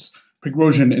websites,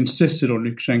 Prigozhin insisted on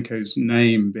Lukashenko's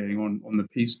name being on the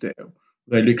peace deal,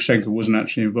 though Lukashenko wasn't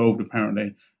actually involved,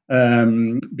 apparently,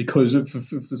 because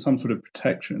for some sort of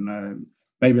protection.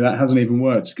 Maybe that hasn't even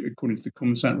worked, according to the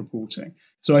Commissant reporting.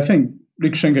 So I think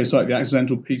Lukashenko is like the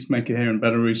accidental peacemaker here, and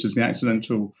Belarus is the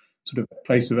accidental sort of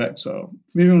place of exile.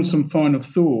 Moving on to some final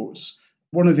thoughts.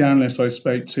 One of the analysts I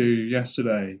spoke to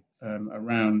yesterday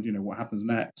around, what happens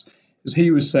next, is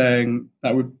he was saying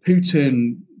that with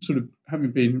Putin sort of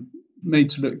having been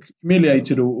made to look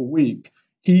humiliated or weak,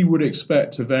 he would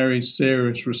expect a very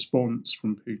serious response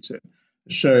from Putin,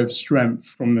 a show of strength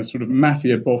from the sort of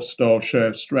mafia boss style show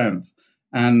of strength.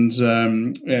 And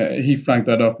he flagged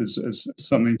that up as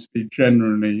something to be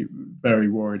generally very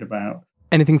worried about.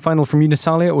 Anything final from you,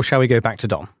 Natalia, or shall we go back to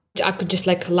Dom? I could just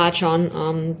latch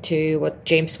on to what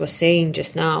James was saying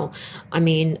just now. I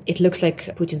mean, it looks like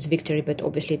Putin's victory, but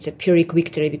obviously it's a Pyrrhic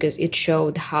victory because it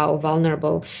showed how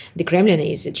vulnerable the Kremlin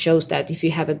is. It shows that if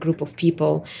you have a group of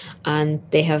people and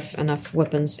they have enough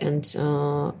weapons and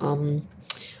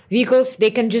vehicles,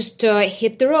 they can just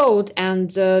hit the road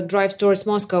and drive towards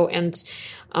Moscow and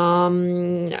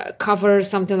cover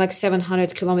something like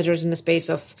 700 kilometers in the space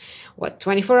of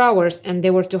 24 hours, and they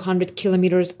were 200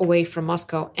 kilometers away from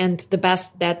Moscow. And the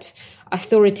best that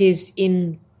authorities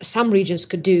in some regions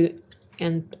could do,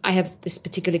 and I have this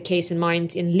particular case in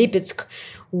mind in Lipetsk,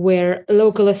 where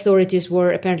local authorities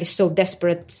were apparently so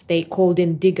desperate they called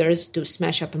in diggers to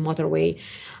smash up a motorway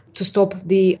to stop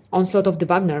the onslaught of the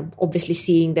Wagner, obviously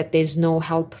seeing that there's no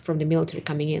help from the military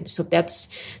coming in. So that's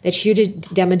hugely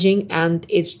damaging, and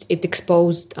it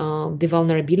exposed the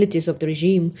vulnerabilities of the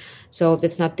regime. So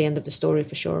that's not the end of the story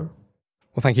for sure.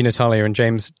 Well, thank you, Natalia and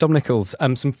James. Dom Nichols,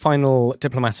 some final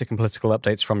diplomatic and political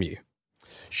updates from you.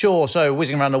 Sure. So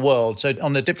whizzing around the world. So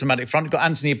on the diplomatic front, we've got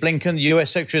Antony Blinken, the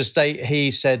US Secretary of State.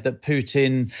 He said that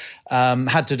Putin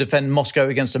had to defend Moscow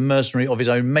against a mercenary of his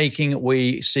own making.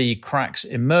 We see cracks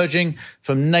emerging.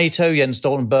 From NATO, Jens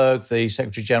Stoltenberg, the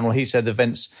Secretary General, he said the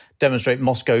events demonstrate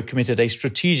Moscow committed a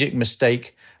strategic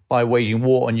mistake by waging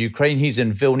war on Ukraine. He's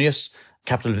in Vilnius,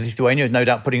 capital of Lithuania, no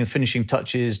doubt putting the finishing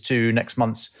touches to next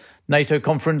month's NATO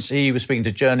conference. He was speaking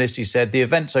to journalists. He said the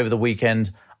events over the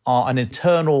weekend are an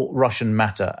internal Russian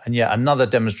matter, and yet another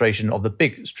demonstration of the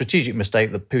big strategic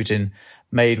mistake that Putin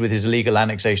made with his illegal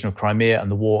annexation of Crimea and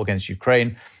the war against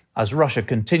Ukraine. As Russia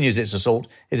continues its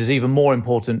assault, it is even more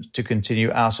important to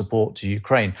continue our support to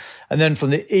Ukraine. And then from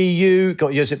the EU,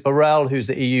 got Josep Borrell, who's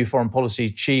the EU foreign policy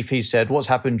chief. He said what's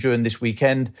happened during this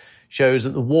weekend shows that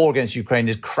the war against Ukraine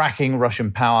is cracking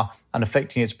Russian power and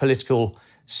affecting its political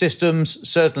systems.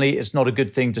 Certainly, it's not a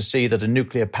good thing to see that a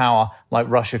nuclear power like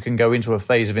Russia can go into a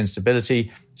phase of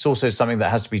instability. It's also something that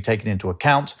has to be taken into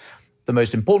account. The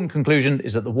most important conclusion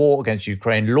is that the war against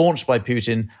Ukraine, launched by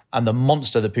Putin and the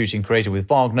monster that Putin created with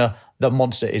Wagner, the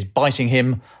monster is biting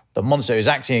him. The monster is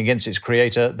acting against its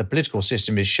creator. The political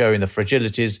system is showing the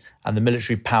fragilities and the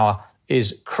military power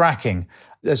is cracking.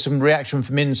 There's some reaction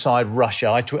from inside Russia.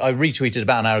 I retweeted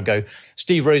about an hour ago.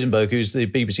 Steve Rosenberg, who's the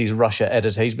BBC's Russia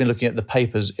editor, he's been looking at the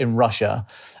papers in Russia.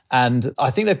 And I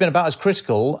think they've been about as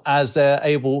critical as they're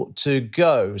able to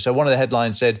go. So one of the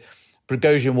headlines said,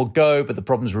 Prigozhin will go, but the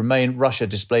problems remain. Russia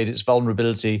displayed its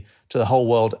vulnerability to the whole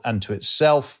world and to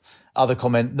itself. Other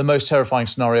comment, the most terrifying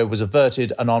scenario was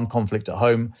averted, an armed conflict at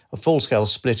home, a full-scale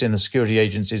split in the security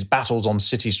agencies, battles on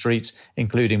city streets,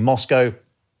 including Moscow.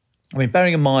 I mean,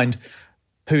 bearing in mind,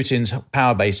 Putin's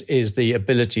power base is the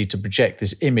ability to project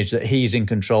this image that he's in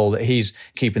control, that he's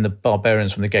keeping the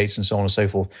barbarians from the gates and so on and so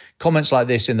forth. Comments like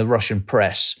this in the Russian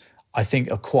press, I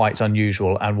think, are quite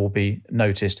unusual and will be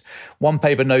noticed. One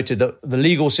paper noted that the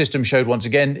legal system showed once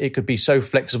again it could be so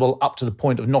flexible up to the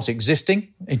point of not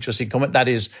existing. Interesting comment. That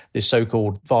is this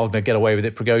so-called Wagner get away with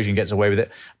it, Prigozhin gets away with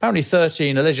it.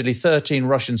 Apparently allegedly 13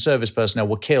 Russian service personnel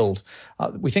were killed.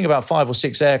 We think about 5 or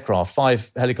 6 aircraft,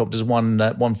 5 helicopters,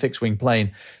 one fixed-wing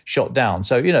plane shot down.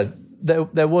 So,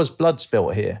 there was blood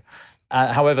spilt here.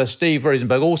 However, Steve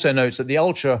Rosenberg also notes that the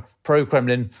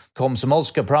ultra-pro-Kremlin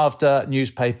Komsomolska Pravda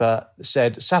newspaper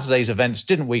said Saturday's events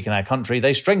didn't weaken our country,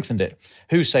 they strengthened it.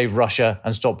 Who saved Russia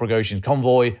and stopped Prigozhin's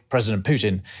convoy? President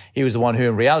Putin. He was the one who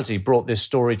in reality brought this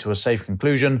story to a safe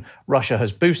conclusion. Russia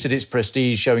has boosted its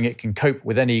prestige, showing it can cope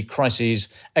with any crises,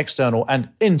 external and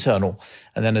internal.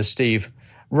 And then as Steve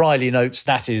Riley notes,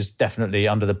 that is definitely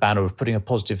under the banner of putting a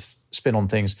positive spin on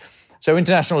things. So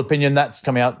international opinion, that's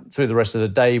coming out through the rest of the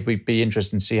day. We'd be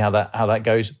interested to see how that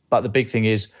goes. But the big thing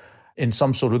is, in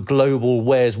some sort of global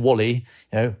where's Wally,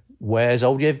 where's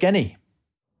old Yevgeny?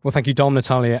 Well, thank you, Dom,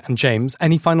 Natalia and James.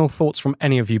 Any final thoughts from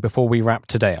any of you before we wrap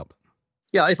today up?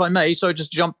 Yeah, if I may, so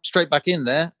just jump straight back in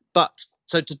there.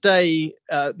 So today,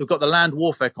 we've got the Land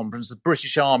Warfare Conference, the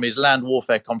British Army's Land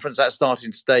Warfare Conference. That's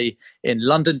starting today in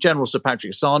London. General Sir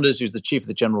Patrick Sanders, who's the Chief of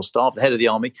the General Staff, the head of the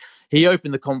Army, he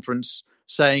opened the conference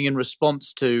saying in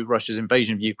response to Russia's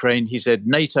invasion of Ukraine, he said,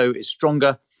 NATO is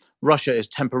stronger, Russia is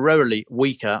temporarily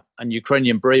weaker, and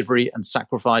Ukrainian bravery and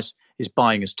sacrifice is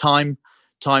buying us time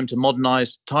to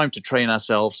modernize, time to train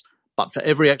ourselves. But for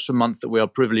every extra month that we are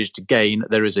privileged to gain,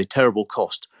 there is a terrible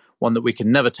cost, one that we can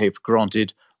never take for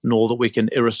granted, nor that we can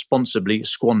irresponsibly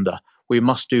squander. We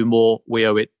must do more. We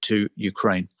owe it to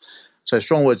Ukraine. So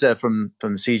strong words there from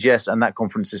CGS, and that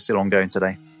conference is still ongoing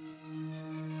today.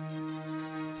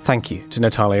 Thank you to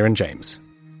Natalia and James.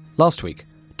 Last week,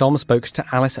 Dom spoke to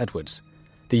Alice Edwards,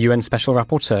 the UN Special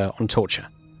Rapporteur on Torture.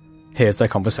 Here's their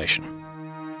conversation.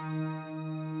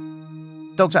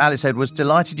 Dr. Alice Edwards,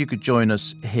 delighted you could join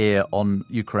us here on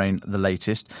Ukraine the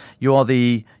Latest. You are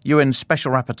the UN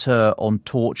Special Rapporteur on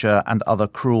Torture and other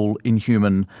cruel,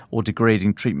 inhuman or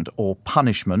degrading treatment or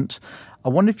punishment. I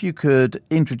wonder if you could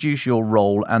introduce your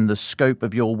role and the scope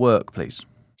of your work, please.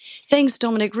 Thanks,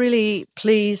 Dominic. Really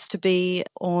pleased to be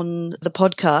on the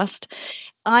podcast.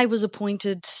 I was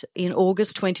appointed in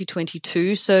August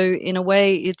 2022, so in a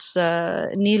way it's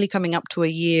nearly coming up to a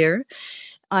year.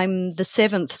 I'm the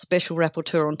 7th Special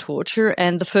Rapporteur on Torture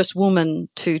and the first woman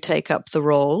to take up the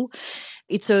role.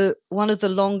 It's one of the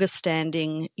longest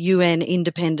standing UN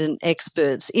independent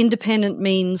experts. Independent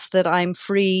means that I'm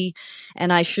free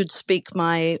and I should speak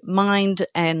my mind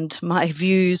and my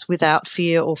views without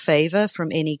fear or favour from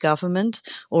any government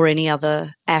or any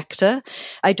other actor.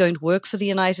 I don't work for the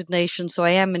United Nations, so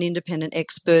I am an independent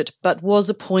expert, but was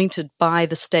appointed by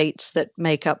the states that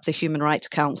make up the Human Rights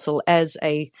Council as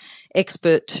an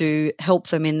expert to help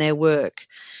them in their work.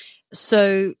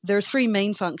 So there are 3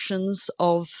 main functions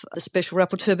of a special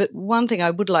rapporteur, but one thing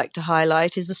I would like to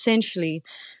highlight is essentially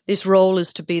this role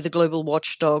is to be the global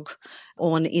watchdog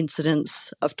on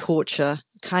incidents of torture,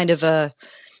 kind of an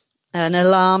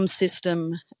alarm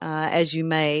system, as you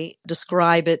may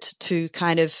describe it, to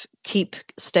kind of keep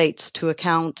states to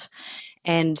account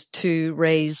and to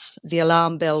raise the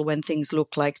alarm bell when things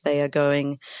look like they are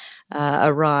going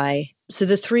awry. So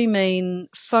the 3 main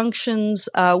functions,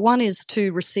 one is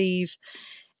to receive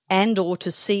and or to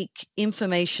seek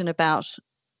information about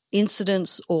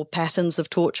incidents or patterns of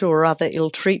torture or other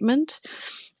ill treatment.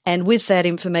 And with that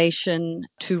information,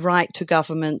 to write to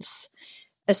governments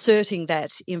asserting that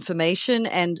information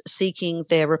and seeking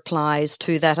their replies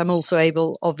to that. I'm also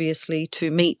able, obviously, to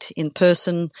meet in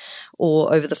person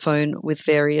or over the phone with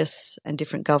various and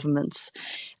different governments.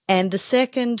 And the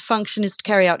second function is to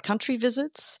carry out country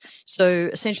visits, so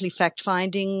essentially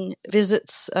fact-finding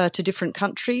visits to different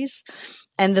countries.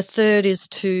 And the third is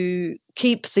to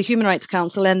keep the Human Rights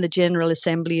Council and the General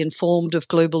Assembly informed of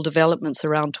global developments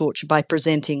around torture by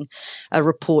presenting a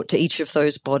report to each of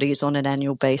those bodies on an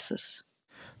annual basis.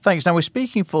 Thanks. Now, we're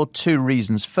speaking for two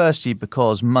reasons. Firstly,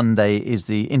 because Monday is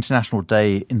the International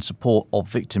Day in support of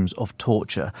victims of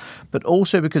torture, but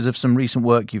also because of some recent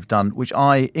work you've done, which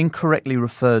I incorrectly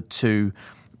referred to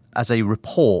as a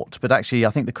report, but actually I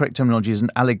think the correct terminology is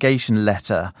an allegation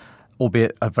letter,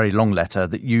 albeit a very long letter,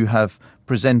 that you have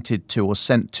presented to or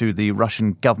sent to the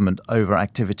Russian government over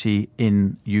activity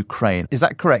in Ukraine. Is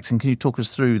that correct? And can you talk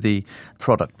us through the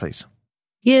product, please?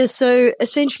 Yeah, so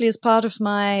essentially as part of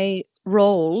my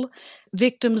role,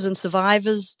 victims and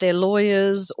survivors, their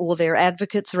lawyers or their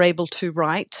advocates are able to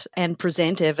write and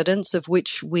present evidence of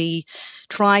which we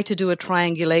try to do a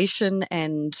triangulation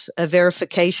and a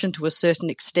verification to a certain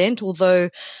extent, although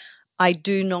I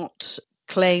do not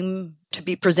claim to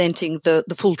be presenting the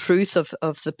full truth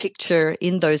of the picture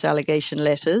in those allegation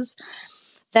letters.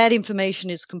 That information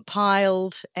is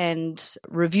compiled and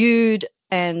reviewed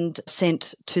and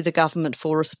sent to the government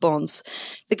for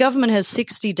response. The government has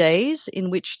 60 days in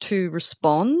which to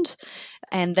respond,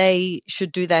 and they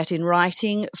should do that in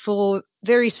writing for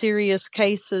very serious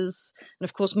cases. And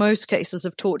of course, most cases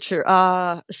of torture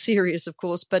are serious, of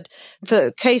course, but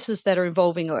for cases that are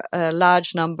involving a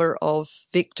large number of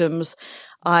victims,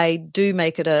 I do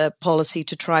make it a policy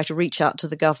to try to reach out to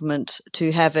the government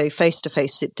to have a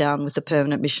face-to-face sit-down with the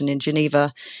permanent mission in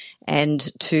Geneva and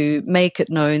to make it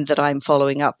known that I'm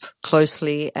following up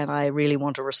closely and I really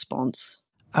want a response.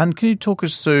 And can you talk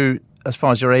us through, as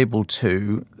far as you're able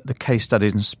to, the case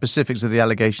studies and specifics of the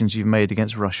allegations you've made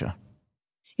against Russia?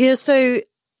 Yeah, so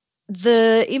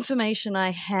the information I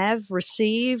have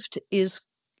received is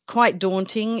quite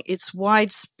daunting. It's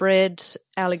widespread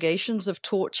allegations of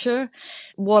torture.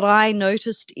 What I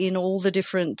noticed in all the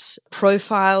different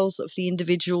profiles of the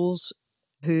individuals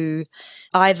who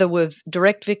either were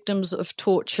direct victims of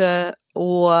torture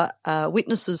or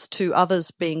witnesses to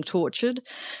others being tortured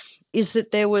is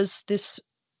that there was this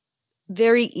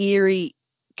very eerie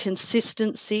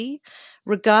consistency,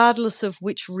 regardless of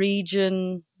which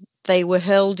region they were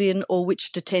held in or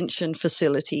which detention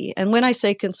facility. And when I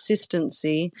say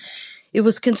consistency, it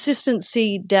was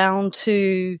consistency down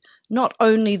to not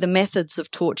only the methods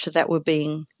of torture that were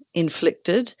being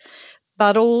inflicted,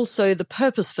 but also the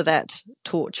purpose for that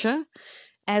torture,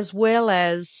 as well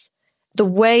as the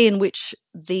way in which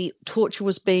the torture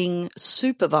was being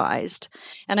supervised.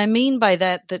 And I mean by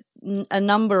that a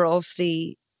number of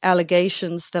the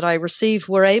allegations that I received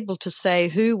were able to say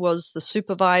who was the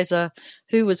supervisor,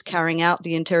 who was carrying out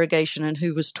the interrogation, and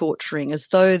who was torturing, as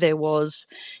though there was,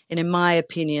 and in my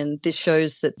opinion, this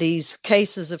shows that these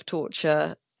cases of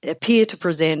torture appear to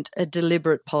present a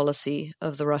deliberate policy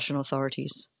of the Russian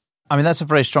authorities. I mean, that's a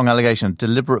very strong allegation, a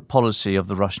deliberate policy of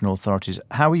the Russian authorities.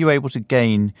 How were you able to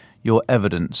gain your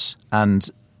evidence and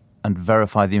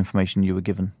verify the information you were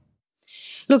given?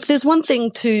 Look, there's one thing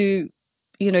to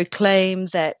claim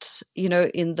that,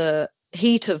 in the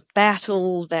heat of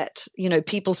battle that,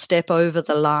 people step over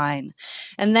the line.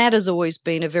 And that has always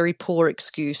been a very poor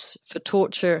excuse for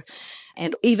torture.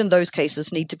 And even those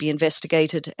cases need to be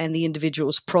investigated and the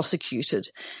individuals prosecuted.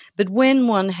 But when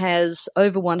one has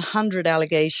over 100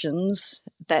 allegations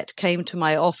that came to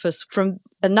my office from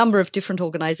a number of different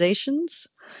organizations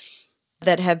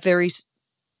that have very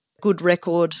good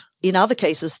record in other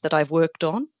cases that I've worked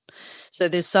on, so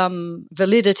there's some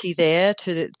validity there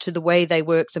to the way they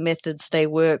work, the methods they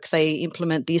work. They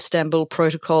implement the Istanbul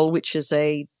Protocol, which is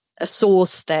a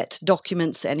source that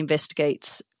documents and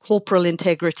investigates corporal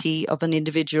integrity of an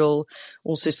individual,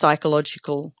 also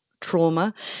psychological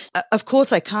trauma. Of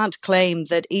course, I can't claim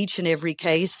that each and every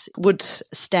case would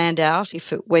stand out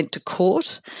if it went to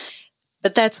court,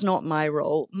 but that's not my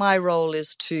role. My role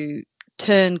is to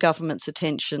turn government's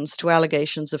attentions to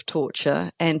allegations of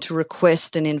torture and to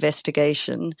request an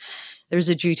investigation. There is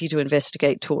a duty to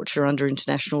investigate torture under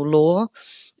international law,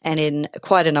 and in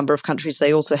quite a number of countries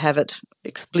they also have it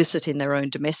explicit in their own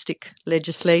domestic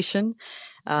legislation.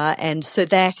 And so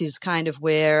that is kind of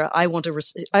where I want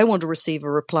to receive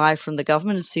a reply from the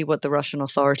government and see what the Russian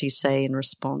authorities say in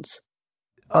response.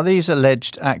 Are these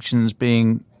alleged actions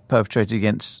being perpetrated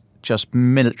against just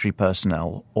military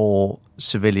personnel or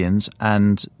civilians,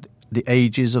 and the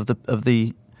ages of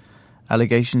the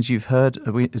allegations you've heard?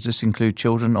 Does this include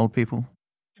children, old people?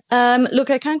 Look,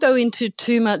 I can't go into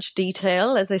too much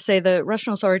detail. As I say, the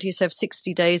Russian authorities have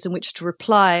 60 days in which to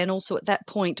reply, and also at that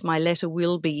point, my letter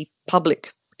will be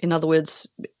public. In other words,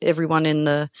 everyone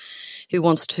who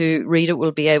wants to read it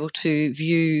will be able to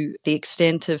view the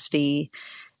extent of the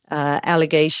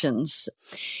allegations.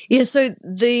 Yeah, so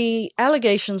the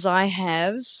allegations I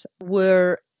have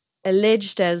were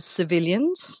alleged as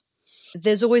civilians.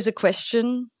 There's always a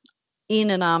question in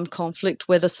an armed conflict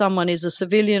whether someone is a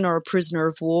civilian or a prisoner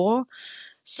of war.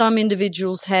 Some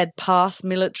individuals had past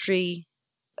military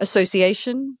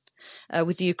association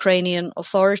with the Ukrainian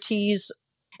authorities.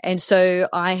 And so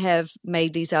I have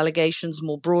made these allegations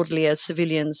more broadly as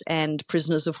civilians and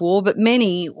prisoners of war, but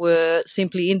many were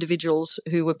simply individuals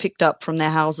who were picked up from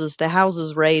their houses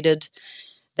raided.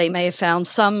 They may have found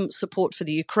some support for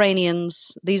the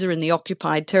Ukrainians. These are in the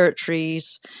occupied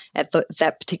territories at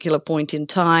that particular point in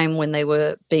time when they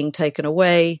were being taken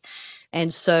away.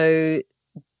 And so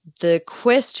the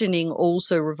questioning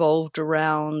also revolved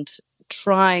around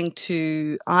trying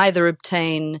to either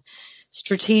obtain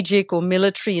strategic or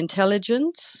military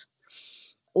intelligence,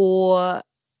 or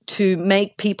to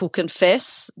make people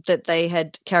confess that they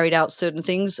had carried out certain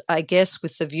things, I guess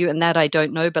with the view, and that I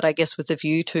don't know, but I guess with the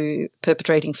view to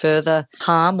perpetrating further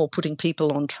harm or putting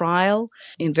people on trial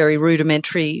in very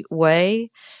rudimentary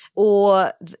way.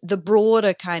 Or the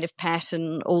broader kind of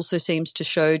pattern also seems to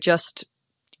show just,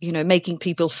 making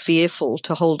people fearful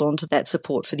to hold on to that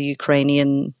support for the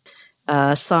Ukrainian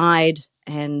side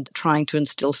and trying to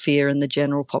instill fear in the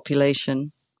general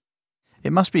population.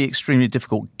 It must be extremely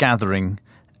difficult gathering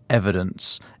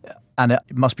evidence, and it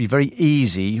must be very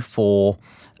easy for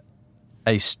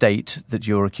a state that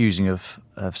you're accusing of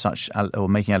such or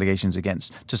making allegations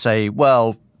against to say,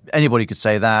 well, anybody could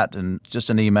say that, and just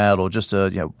an email or just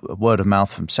a word of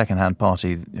mouth from second-hand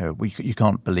party, you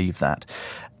can't believe that.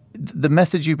 The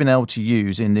methods you've been able to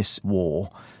use in this war,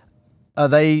 are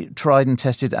they tried and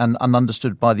tested and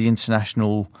understood by the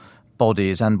international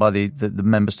bodies and by the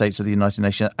member states of the United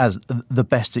Nations as the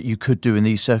best that you could do in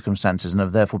these circumstances, and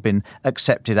have therefore been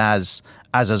accepted as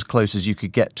close as you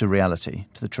could get to reality,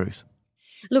 to the truth?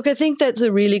 Look, I think that's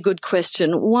a really good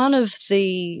question. One of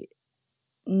the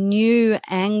new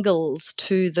angles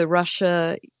to the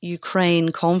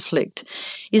Russia-Ukraine conflict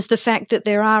is the fact that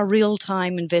there are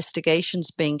real-time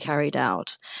investigations being carried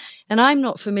out. And I'm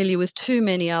not familiar with too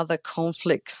many other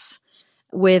conflicts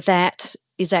where that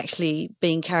is actually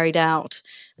being carried out.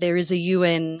 There is a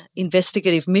UN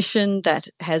investigative mission that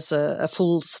has a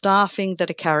full staffing that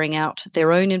are carrying out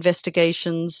their own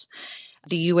investigations.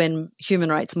 The UN Human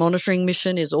Rights Monitoring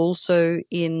Mission is also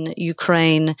in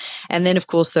Ukraine. And then, of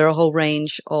course, there are a whole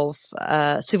range of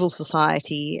civil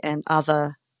society and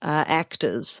other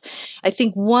actors. I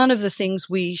think one of the things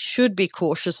we should be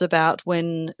cautious about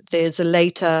when there's a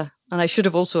later, and I should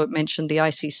have also mentioned the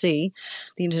ICC,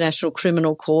 the International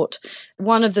Criminal Court,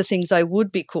 one of the things I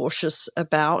would be cautious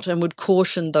about and would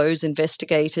caution those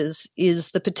investigators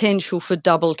is the potential for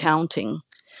double counting,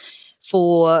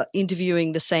 for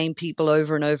interviewing the same people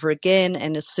over and over again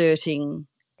and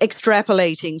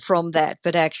extrapolating from that,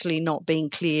 but actually not being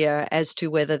clear as to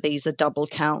whether these are double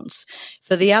counts.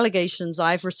 For the allegations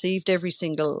I've received, every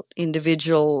single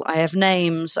individual, I have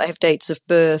names, I have dates of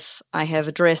birth, I have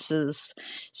addresses.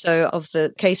 So of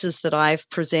the cases that I've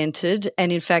presented,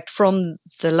 and in fact from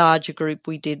the larger group,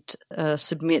 we did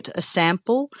submit a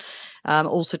sample,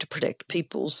 also to protect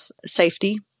people's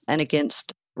safety and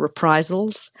against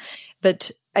reprisals. But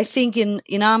I think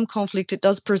in armed conflict, it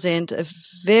does present a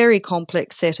very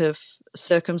complex set of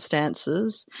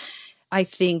circumstances. I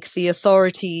think the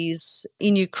authorities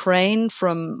in Ukraine,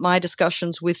 from my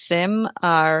discussions with them,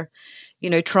 are,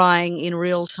 trying in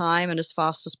real time and as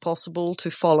fast as possible to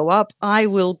follow up. I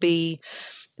will be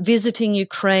visiting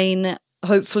Ukraine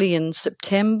hopefully in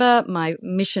September. My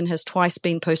mission has twice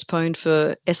been postponed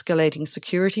for escalating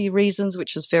security reasons,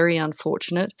 which is very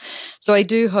unfortunate. So I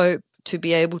do hope to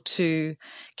be able to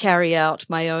carry out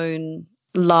my own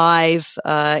live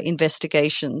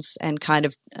investigations and kind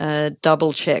of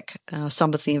double check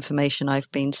some of the information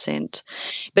I've been sent.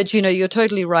 But, you're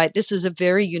totally right. This is a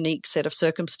very unique set of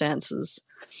circumstances.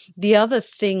 The other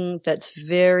thing that's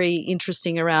very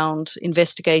interesting around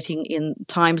investigating in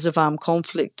times of armed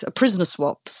conflict are prisoner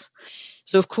swaps.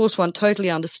 So, of course, one totally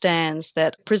understands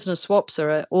that prisoner swaps are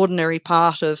an ordinary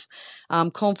part of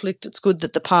conflict. It's good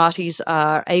that the parties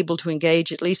are able to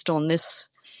engage, at least on this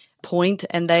point,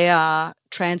 and they are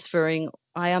transferring,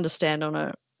 I understand, on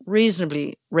a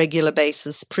reasonably regular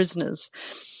basis, prisoners.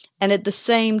 And at the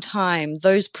same time,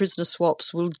 those prisoner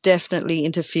swaps will definitely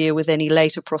interfere with any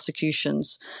later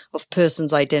prosecutions of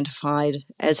persons identified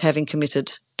as having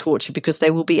committed torture, because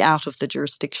they will be out of the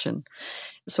jurisdiction.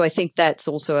 So I think that's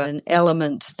also an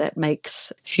element that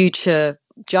makes future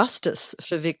justice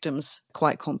for victims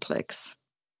quite complex.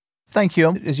 Thank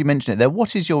you. As you mentioned it there,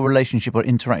 what is your relationship or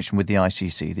interaction with the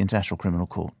ICC, the International Criminal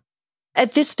Court?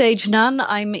 At this stage, none.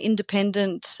 I'm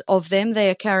independent of them. They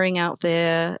are carrying out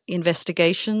their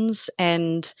investigations,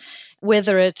 and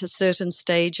whether at a certain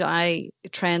stage I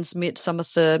transmit some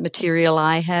of the material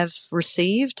I have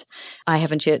received, I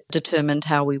haven't yet determined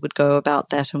how we would go about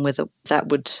that, and whether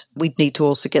we'd need to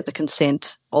also get the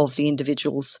consent of the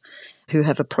individuals who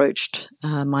have approached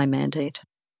my mandate.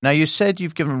 Now, you said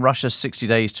you've given Russia 60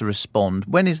 days to respond.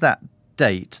 When is that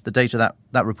date, the date of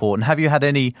that report? And have you had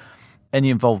any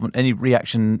involvement, any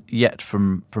reaction yet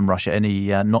from Russia, any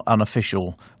not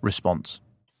unofficial response?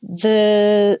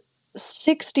 The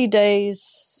 60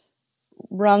 days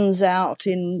runs out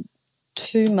in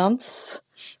 2 months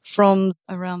from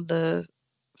around the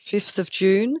 5th of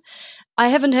June. I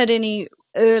haven't had any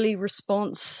early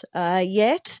response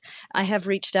yet. I have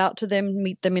reached out to them,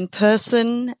 meet them in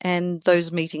person, and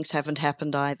those meetings haven't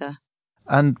happened either.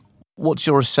 And what's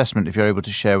your assessment, if you're able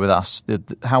to share with us,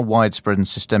 how widespread and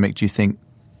systemic do you think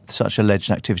such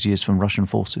alleged activity is from Russian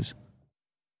forces?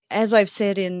 As I've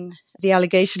said in the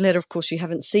allegation letter, of course you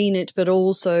haven't seen it, but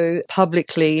also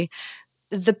publicly,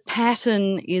 the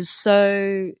pattern is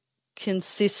so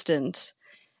consistent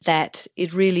that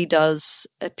it really does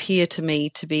appear to me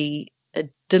to be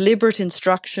deliberate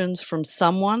instructions from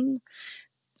someone.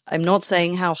 I'm not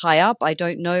saying how high up. I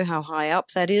don't know how high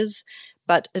up that is,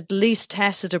 but at least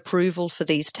tacit approval for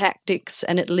these tactics,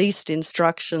 and at least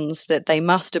instructions that they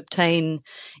must obtain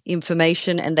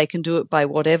information and they can do it by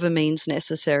whatever means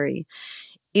necessary.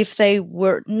 If they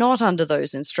were not under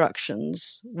those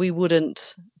instructions, we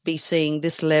wouldn't be seeing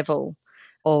this level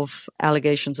of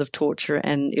allegations of torture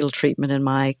and ill treatment, in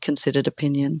my considered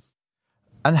opinion.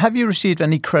 And have you received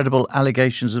any credible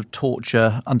allegations of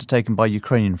torture undertaken by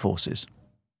Ukrainian forces?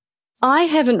 I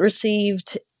haven't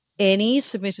received any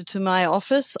submitted to my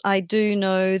office. I do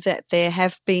know that there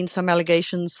have been some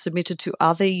allegations submitted to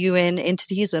other UN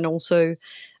entities and also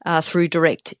through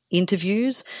direct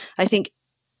interviews. I think,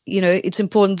 it's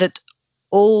important that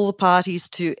all the parties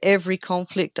to every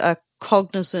conflict are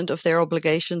cognizant of their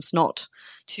obligations not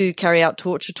to carry out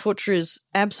torture. Torture is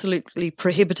absolutely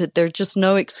prohibited. There are just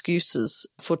no excuses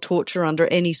for torture under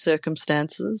any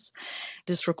circumstances.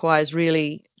 This requires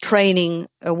really training,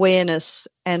 awareness,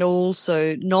 and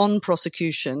also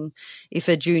non-prosecution if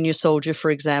a junior soldier,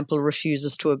 for example,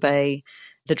 refuses to obey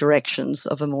the directions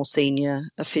of a more senior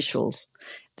officials.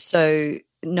 So,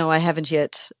 no, I haven't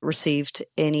yet received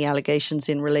any allegations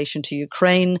in relation to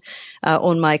Ukraine.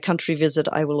 On my country visit,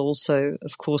 I will also,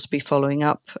 of course, be following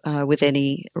up with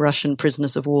any Russian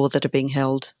prisoners of war that are being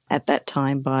held at that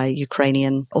time by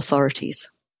Ukrainian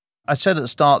authorities. I said at the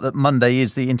start that Monday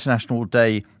is the International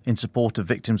Day in support of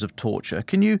victims of torture.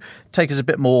 Can you take us a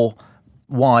bit more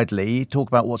widely, talk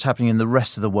about what's happening in the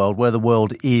rest of the world, where the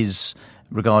world is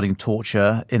regarding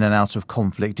torture in and out of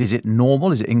conflict? Is it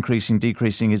normal? Is it increasing,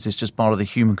 decreasing? Is this just part of the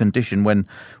human condition when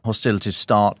hostilities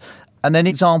start? And any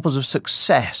examples of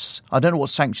success? I don't know what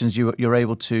sanctions you're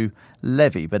able to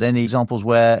levy, but any examples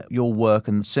where your work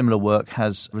and similar work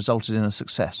has resulted in a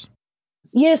success?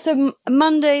 Yeah, so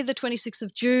Monday, the 26th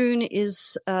of June,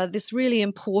 is this really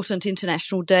important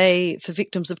International Day for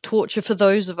victims of torture for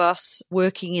those of us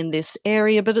working in this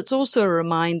area. But it's also a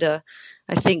reminder,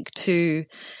 I think, to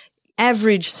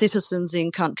average citizens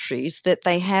in countries that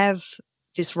they have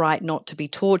this right not to be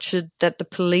tortured, that the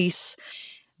police,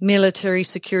 military,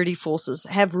 security forces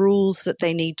have rules that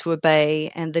they need to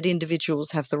obey, and that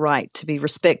individuals have the right to be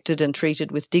respected and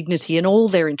treated with dignity in all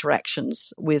their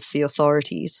interactions with the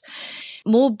authorities.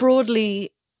 More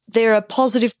broadly, there are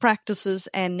positive practices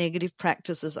and negative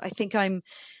practices. I think I'm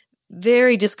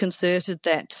very disconcerted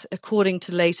that, according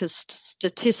to latest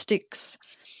statistics,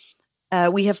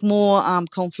 we have more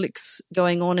armed conflicts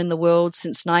going on in the world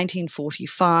since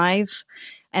 1945.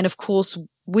 And of course,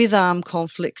 with armed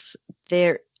conflicts,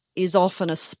 there is often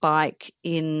a spike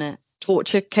in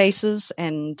torture cases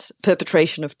and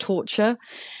perpetration of torture.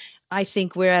 I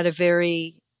think we're at a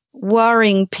very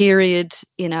worrying period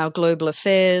in our global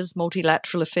affairs.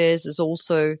 Multilateral affairs is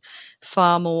also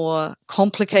far more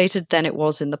complicated than it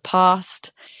was in the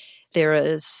past. There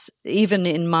is, even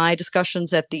in my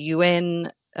discussions at the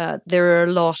UN, there's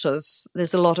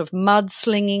a lot of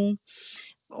mudslinging.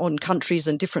 on countries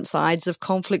and different sides of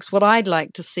conflicts. What I'd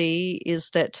like to see is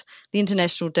that the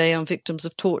International Day on Victims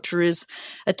of Torture is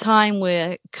a time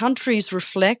where countries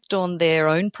reflect on their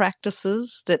own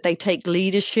practices, that they take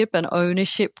leadership and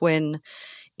ownership when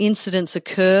incidents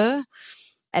occur,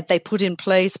 and they put in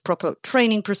place proper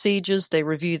training procedures, they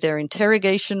review their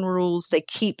interrogation rules, they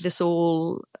keep this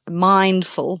all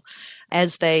mindful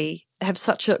as they have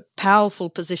such a powerful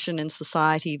position in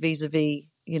society vis-a-vis,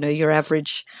 your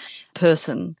average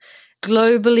person.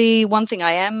 Globally, one thing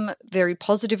I am very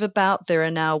positive about, there are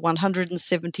now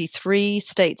 173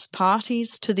 states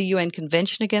parties to the UN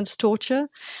Convention Against Torture.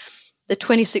 The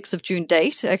 26th of June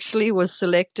date actually was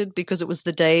selected because it was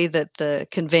the day that the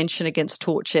Convention Against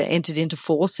Torture entered into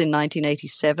force in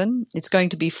 1987. It's going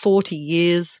to be 40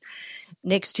 years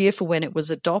next year for when it was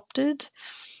adopted.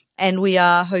 And we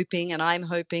are hoping, and I'm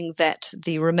hoping, that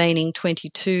the remaining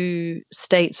 22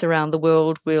 states around the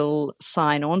world will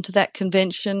sign on to that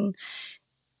convention.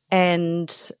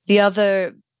 And the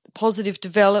other positive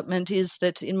development is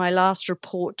that in my last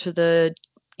report to the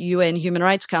UN Human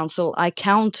Rights Council, I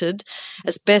counted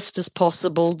as best as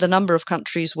possible the number of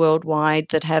countries worldwide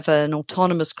that have an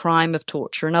autonomous crime of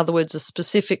torture. In other words, a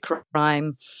specific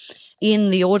crime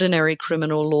in the ordinary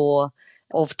criminal law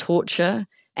of torture.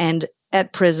 And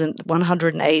at present,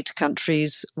 108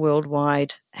 countries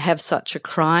worldwide have such a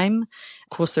crime.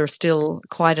 Of course, there are still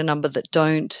quite a number that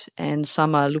don't, and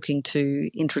some are looking to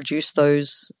introduce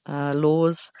those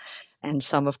laws. And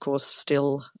some, of course,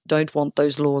 still don't want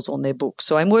those laws on their books.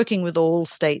 So I'm working with all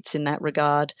states in that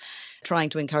regard, trying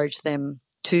to encourage them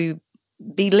to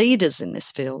be leaders in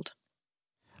this field.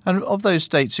 And of those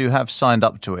states who have signed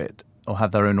up to it or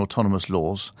have their own autonomous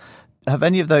laws, have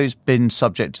any of those been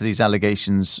subject to these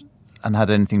allegations and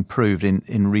had anything proved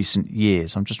in recent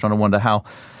years? I'm just trying to wonder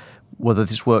whether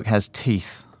this work has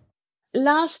teeth.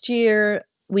 Last year,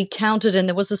 we counted, and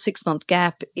there was a 6-month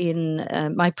gap in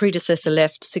my predecessor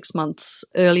left 6 months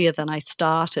earlier than I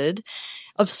started,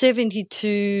 of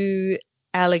 72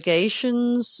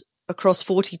 allegations across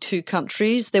 42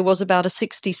 countries. There was about a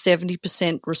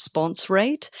 60-70% response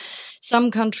rate. Some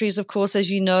countries, of course,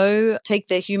 as you know, take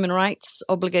their human rights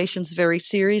obligations very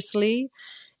seriously.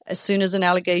 As soon as an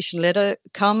allegation letter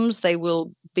comes, they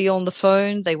will be on the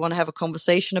phone. They want to have a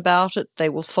conversation about it. They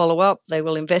will follow up. They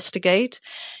will investigate.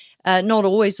 Not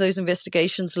always those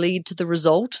investigations lead to the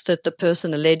result that the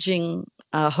person alleging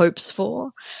hopes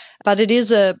for. But it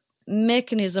is a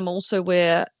mechanism also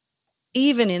where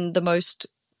even in the most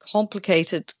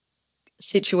complicated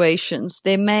situations,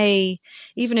 there may,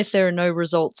 even if there are no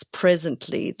results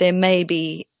presently, there may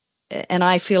be, and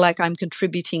I feel like I'm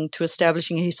contributing to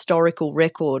establishing a historical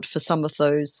record for some of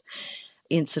those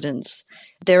incidents.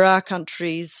 There are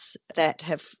countries that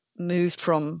have moved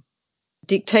from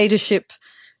dictatorship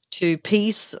to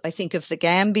peace. I think of the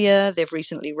Gambia. They've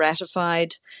recently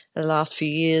ratified, the last few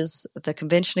years, the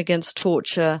Convention Against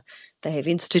Torture. They have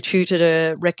instituted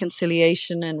a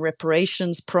reconciliation and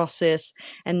reparations process,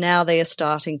 and now they are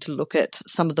starting to look at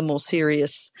some of the more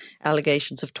serious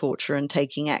allegations of torture and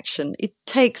taking action. It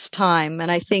takes time, and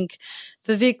I think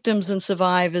for victims and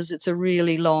survivors, it's a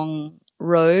really long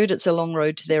road. It's a long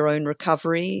road to their own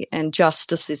recovery, and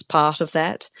justice is part of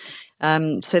that.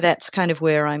 So that's kind of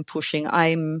where I'm pushing. I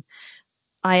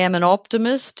am an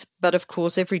optimist, but of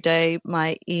course every day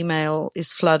my email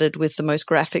is flooded with the most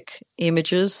graphic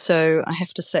images. So I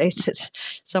have to say that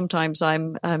sometimes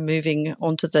I'm moving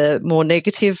onto the more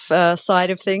negative side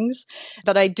of things.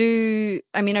 But I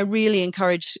really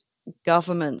encourage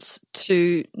governments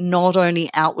to not only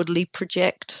outwardly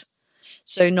project,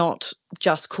 so not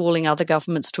just calling other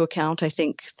governments to account. I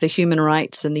think the human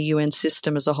rights and the UN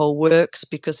system as a whole works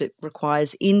because it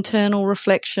requires internal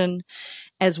reflection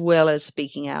as well as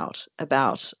speaking out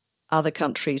about other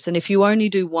countries. And if you only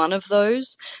do one of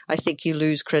those, I think you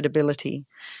lose credibility.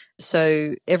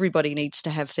 So everybody needs to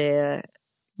have their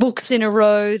books in a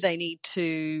row. They need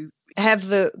to have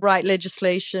the right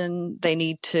legislation. They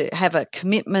need to have a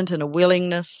commitment and a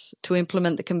willingness to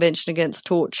implement the Convention Against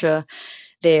Torture.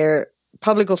 Their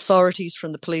public authorities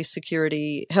from the police,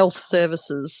 security, health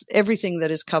services, everything that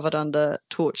is covered under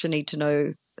torture need to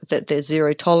know that there's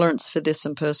zero tolerance for this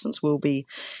and persons will be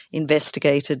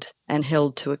investigated and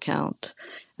held to account.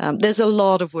 There's a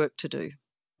lot of work to do.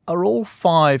 Are all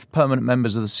 5 permanent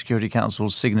members of the Security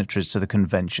Council signatories to the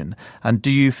convention? And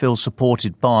do you feel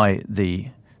supported by the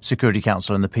Security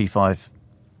Council and the P5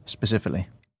 specifically?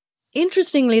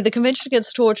 Interestingly, the Convention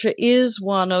Against Torture is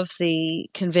one of the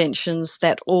conventions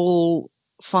that all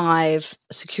 5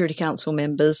 Security Council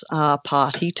members are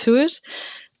party to it.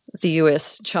 The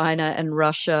US, China and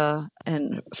Russia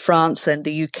and France and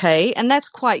the UK. And that's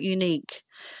quite unique.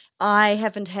 I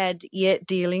haven't had yet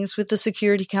dealings with the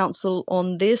Security Council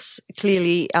on this.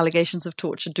 Clearly, allegations of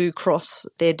torture do cross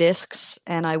their desks,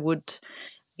 and I would,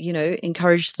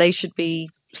 encourage they should be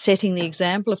setting the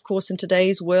example. Of course, in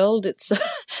today's world, it's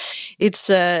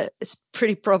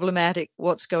pretty problematic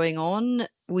what's going on.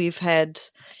 We've had,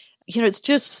 it's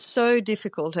just so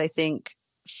difficult, I think,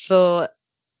 for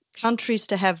countries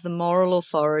to have the moral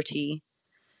authority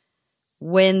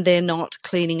when they're not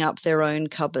cleaning up their own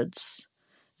cupboards.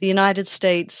 The United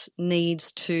States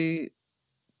needs to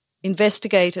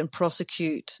investigate and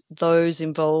prosecute those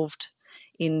involved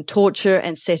in torture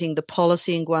and setting the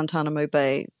policy in Guantanamo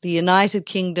Bay. The United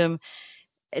Kingdom,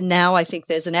 now I think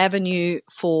there's an avenue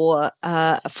for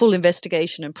a full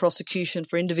investigation and prosecution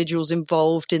for individuals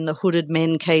involved in the hooded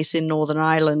men case in Northern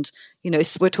Ireland.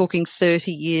 We're talking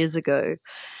 30 years ago.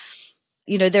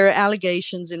 There are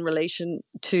allegations in relation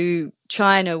to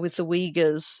China with the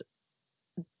Uyghurs.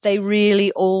 They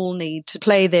really all need to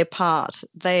play their part.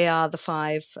 They are the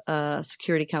 5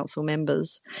 Security Council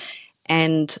members,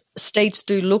 and states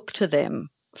do look to them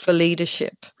for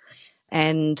leadership.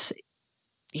 And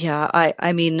I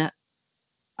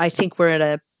think we're at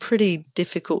a pretty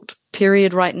difficult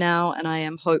period right now, and I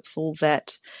am hopeful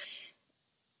that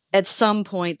at some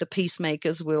point the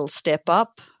peacemakers will step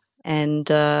up and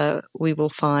we will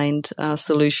find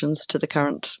solutions to the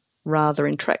current rather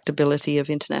intractability of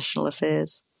international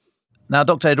affairs. Now,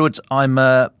 Dr. Edwards, I'm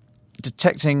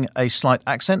detecting a slight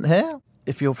accent here.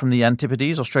 If you're from the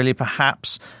Antipodes, Australia,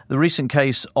 perhaps. The recent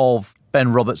case of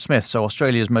Ben Robert Smith, so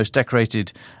Australia's most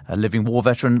decorated living war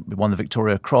veteran, won the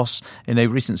Victoria Cross. In a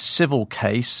recent civil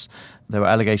case, there were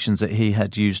allegations that he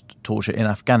had used torture in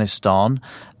Afghanistan.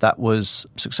 That was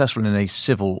successful in a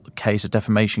civil case, a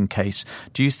defamation case.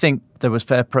 Do you think there was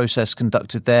fair process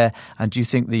conducted there? And do you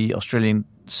think the Australian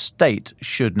state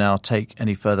should now take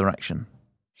any further action?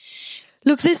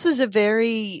 Look, this is a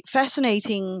very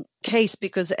fascinating case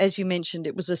because, as you mentioned,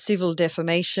 it was a civil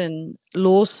defamation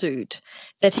lawsuit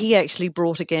that he actually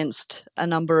brought against a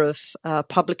number of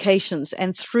publications.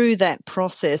 And through that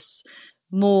process,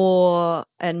 more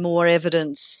and more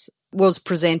evidence was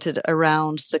presented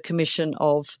around the commission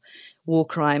of war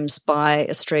crimes by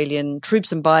Australian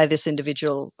troops and by this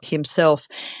individual himself.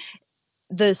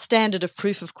 The standard of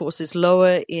proof, of course, is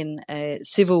lower in a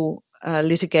civil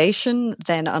litigation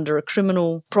than under a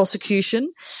criminal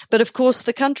prosecution. But of course,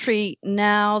 the country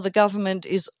now, the government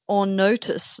is on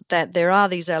notice that there are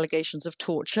these allegations of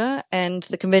torture, and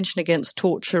the Convention Against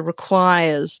Torture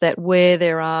requires that where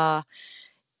there are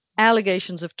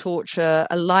allegations of torture,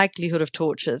 a likelihood of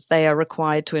torture, they are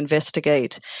required to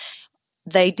investigate.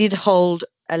 They did hold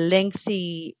a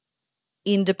lengthy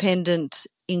independent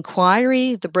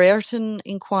inquiry, the Brereton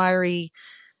inquiry,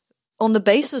 on the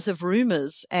basis of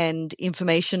rumours and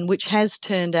information, which has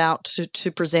turned out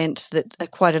to present that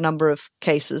quite a number of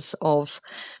cases of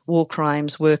war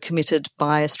crimes were committed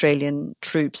by Australian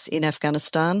troops in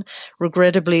Afghanistan.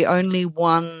 Regrettably, only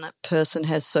one person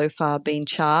has so far been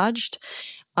charged.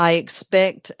 I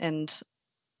expect and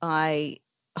I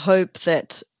hope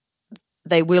that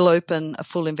they will open a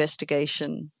full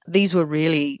investigation. These were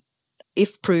really,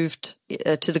 if proved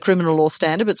to the criminal law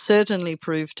standard, but certainly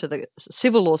proved to the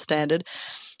civil law standard,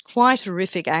 quite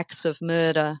horrific acts of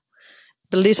murder,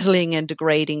 belittling and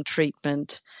degrading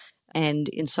treatment, and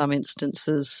in some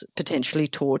instances, potentially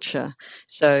torture.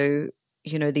 So,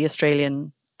 the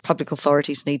Australian public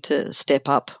authorities need to step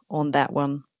up on that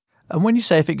one. And when you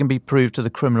say if it can be proved to the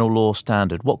criminal law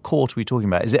standard, what court are we talking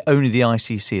about? Is it only the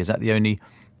ICC? Is that the only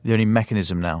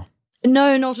mechanism now?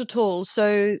 No, not at all.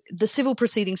 So the civil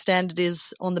proceeding standard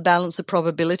is on the balance of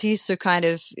probabilities. So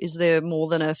is there more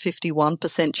than a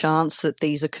 51% chance that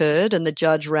these occurred? And the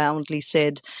judge roundly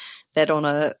said that on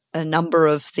a number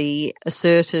of the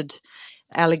asserted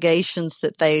allegations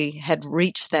that they had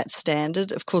reached that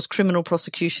standard. Of course, criminal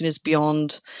prosecution is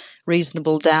beyond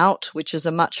reasonable doubt, which is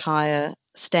a much higher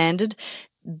standard.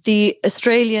 The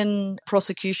Australian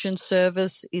Prosecution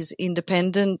Service is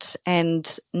independent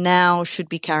and now should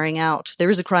be carrying out. There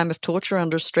is a crime of torture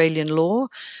under Australian law.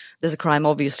 There's a crime,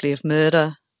 obviously, of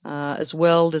murder as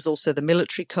well. There's also the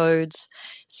military codes.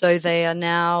 So they are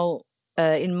now,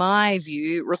 in my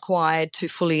view, required to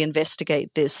fully investigate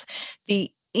this.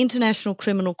 The International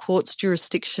Criminal Court's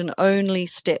jurisdiction only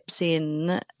steps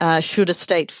in should a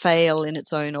state fail in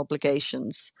its own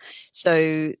obligations.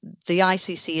 So the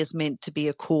ICC is meant to be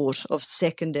a court of a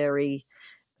secondary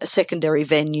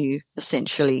venue,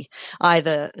 essentially.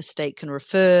 Either a state can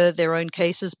refer their own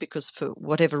cases because for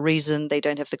whatever reason they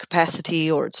don't have the capacity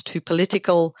or it's too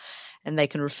political and they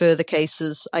can refer the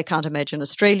cases. I can't imagine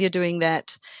Australia doing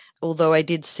that. although I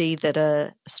did see that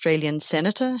an Australian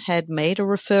senator had made a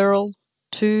referral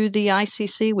to the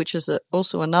ICC, which is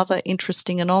also another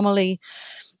interesting anomaly.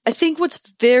 I think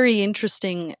what's very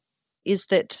interesting is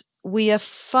that we are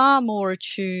far more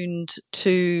attuned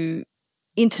to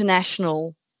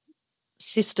international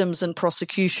systems and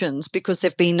prosecutions because there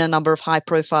have been a number of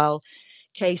high-profile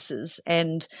cases.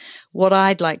 And what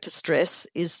I'd like to stress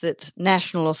is that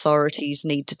national authorities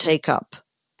need to take up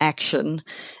action.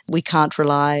 We can't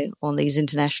rely on these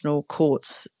international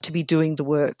courts to be doing the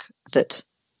work that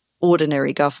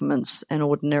ordinary governments and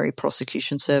ordinary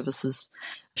prosecution services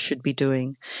should be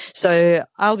doing. So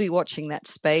I'll be watching that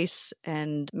space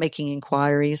and making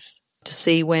inquiries to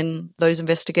see when those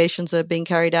investigations are being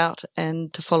carried out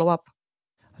and to follow up.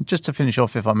 Just to finish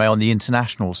off, if I may, on the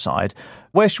international side,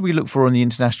 where should we look for in the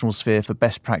international sphere for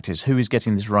best practice? Who is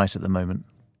getting this right at the moment?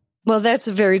 Well, that's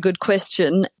a very good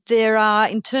question. There are,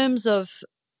 in terms of,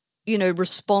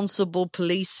 responsible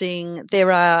policing,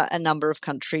 there are a number of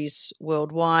countries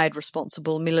worldwide,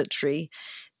 responsible military.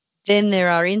 Then there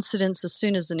are incidents. As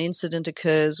soon as an incident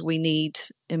occurs, we need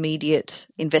immediate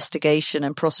investigation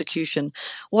and prosecution.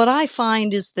 What I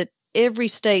find is that every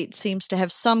state seems to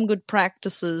have some good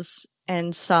practices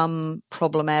and some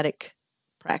problematic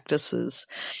practices.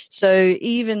 So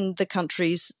even the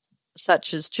countries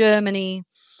such as Germany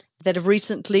that have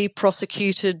recently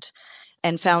prosecuted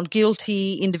and found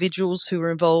guilty individuals who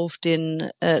were involved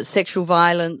in sexual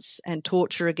violence and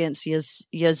torture against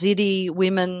Yazidi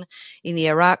women in the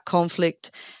Iraq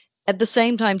conflict. At the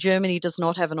same time, Germany does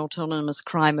not have an autonomous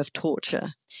crime of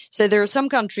torture. So there are some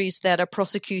countries that are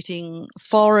prosecuting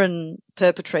foreign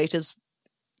perpetrators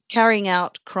carrying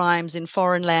out crimes in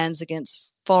foreign lands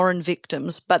against foreign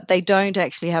victims, but they don't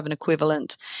actually have an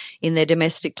equivalent in their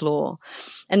domestic law.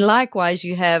 And likewise,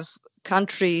 you have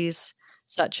countries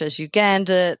such as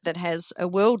Uganda that has a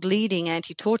world-leading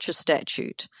anti-torture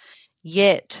statute,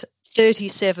 yet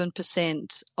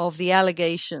 37% of the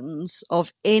allegations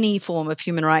of any form of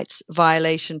human rights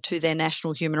violation to their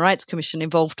National Human Rights Commission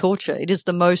involve torture. It is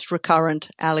the most recurrent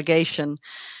allegation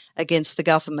against the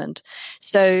government.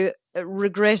 So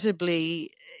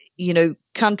regrettably,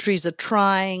 countries are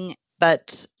trying,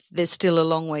 but there's still a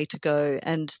long way to go.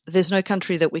 And there's no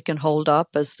country that we can hold up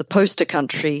as the poster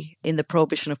country in the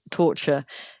prohibition of torture.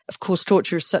 Of course,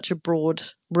 torture is such a broad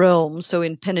realm. So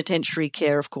in penitentiary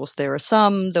care, of course, there are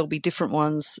some. There'll be different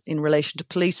ones in relation to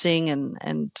policing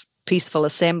and peaceful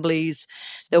assemblies.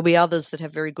 There'll be others that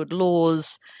have very good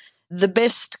laws. The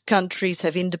best countries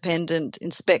have independent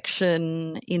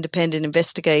inspection, independent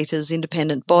investigators,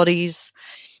 independent bodies.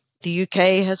 The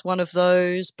UK has one of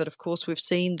those, but of course we've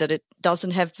seen that it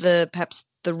doesn't have perhaps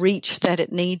the reach that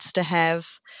it needs to have.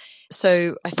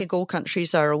 So I think all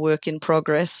countries are a work in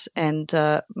progress and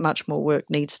much more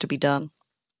work needs to be done.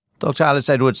 Dr. Alice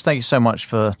Edwards, thank you so much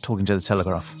for talking to The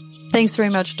Telegraph. Thanks very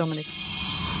much, Dominic.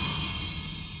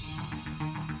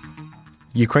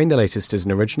 Ukraine the Latest is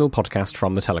an original podcast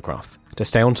from The Telegraph. To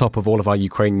stay on top of all of our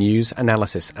Ukraine news,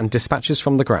 analysis and dispatches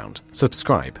from the ground,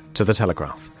 subscribe to The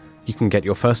Telegraph. You can get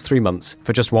your first 3 months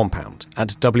for just £1 at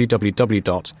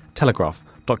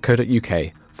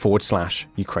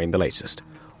www.telegraph.co.uk/Ukraine the Latest.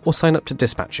 Or sign up to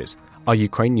Dispatches, our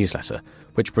Ukraine newsletter,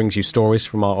 which brings you stories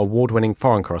from our award-winning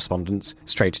foreign correspondents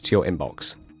straight to your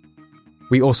inbox.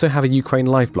 We also have a Ukraine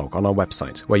live blog on our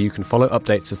website where you can follow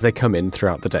updates as they come in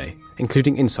throughout the day,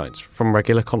 including insights from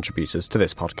regular contributors to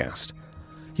this podcast.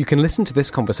 You can listen to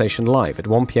this conversation live at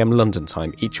 1 p.m. London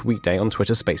time each weekday on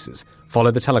Twitter Spaces.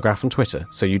 Follow The Telegraph on Twitter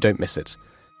so you don't miss it.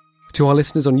 To our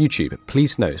listeners on YouTube,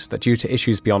 please note that due to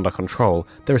issues beyond our control,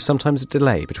 there is sometimes a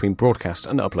delay between broadcast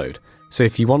and upload. So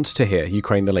if you want to hear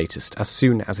Ukraine the Latest as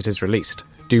soon as it is released,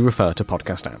 do refer to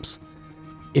podcast apps.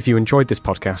 If you enjoyed this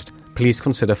podcast, please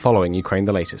consider following Ukraine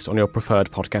the Latest on your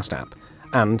preferred podcast app.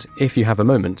 And, if you have a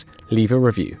moment, leave a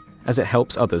review, as it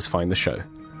helps others find the show.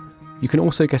 You can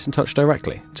also get in touch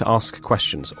directly to ask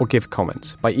questions or give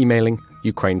comments by emailing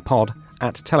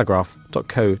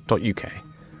ukrainepod@telegraph.co.uk.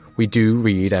 We do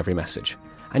read every message,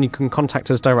 and you can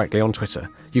contact us directly on Twitter.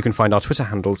 You can find our Twitter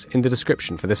handles in the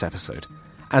description for this episode.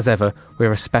 As ever,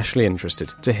 we're especially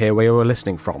interested to hear where you are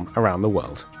listening from around the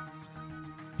world.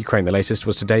 Ukraine the Latest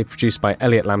was today produced by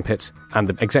Elliot Lampitt, and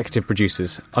the executive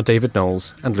producers are David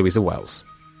Knowles and Louisa Wells.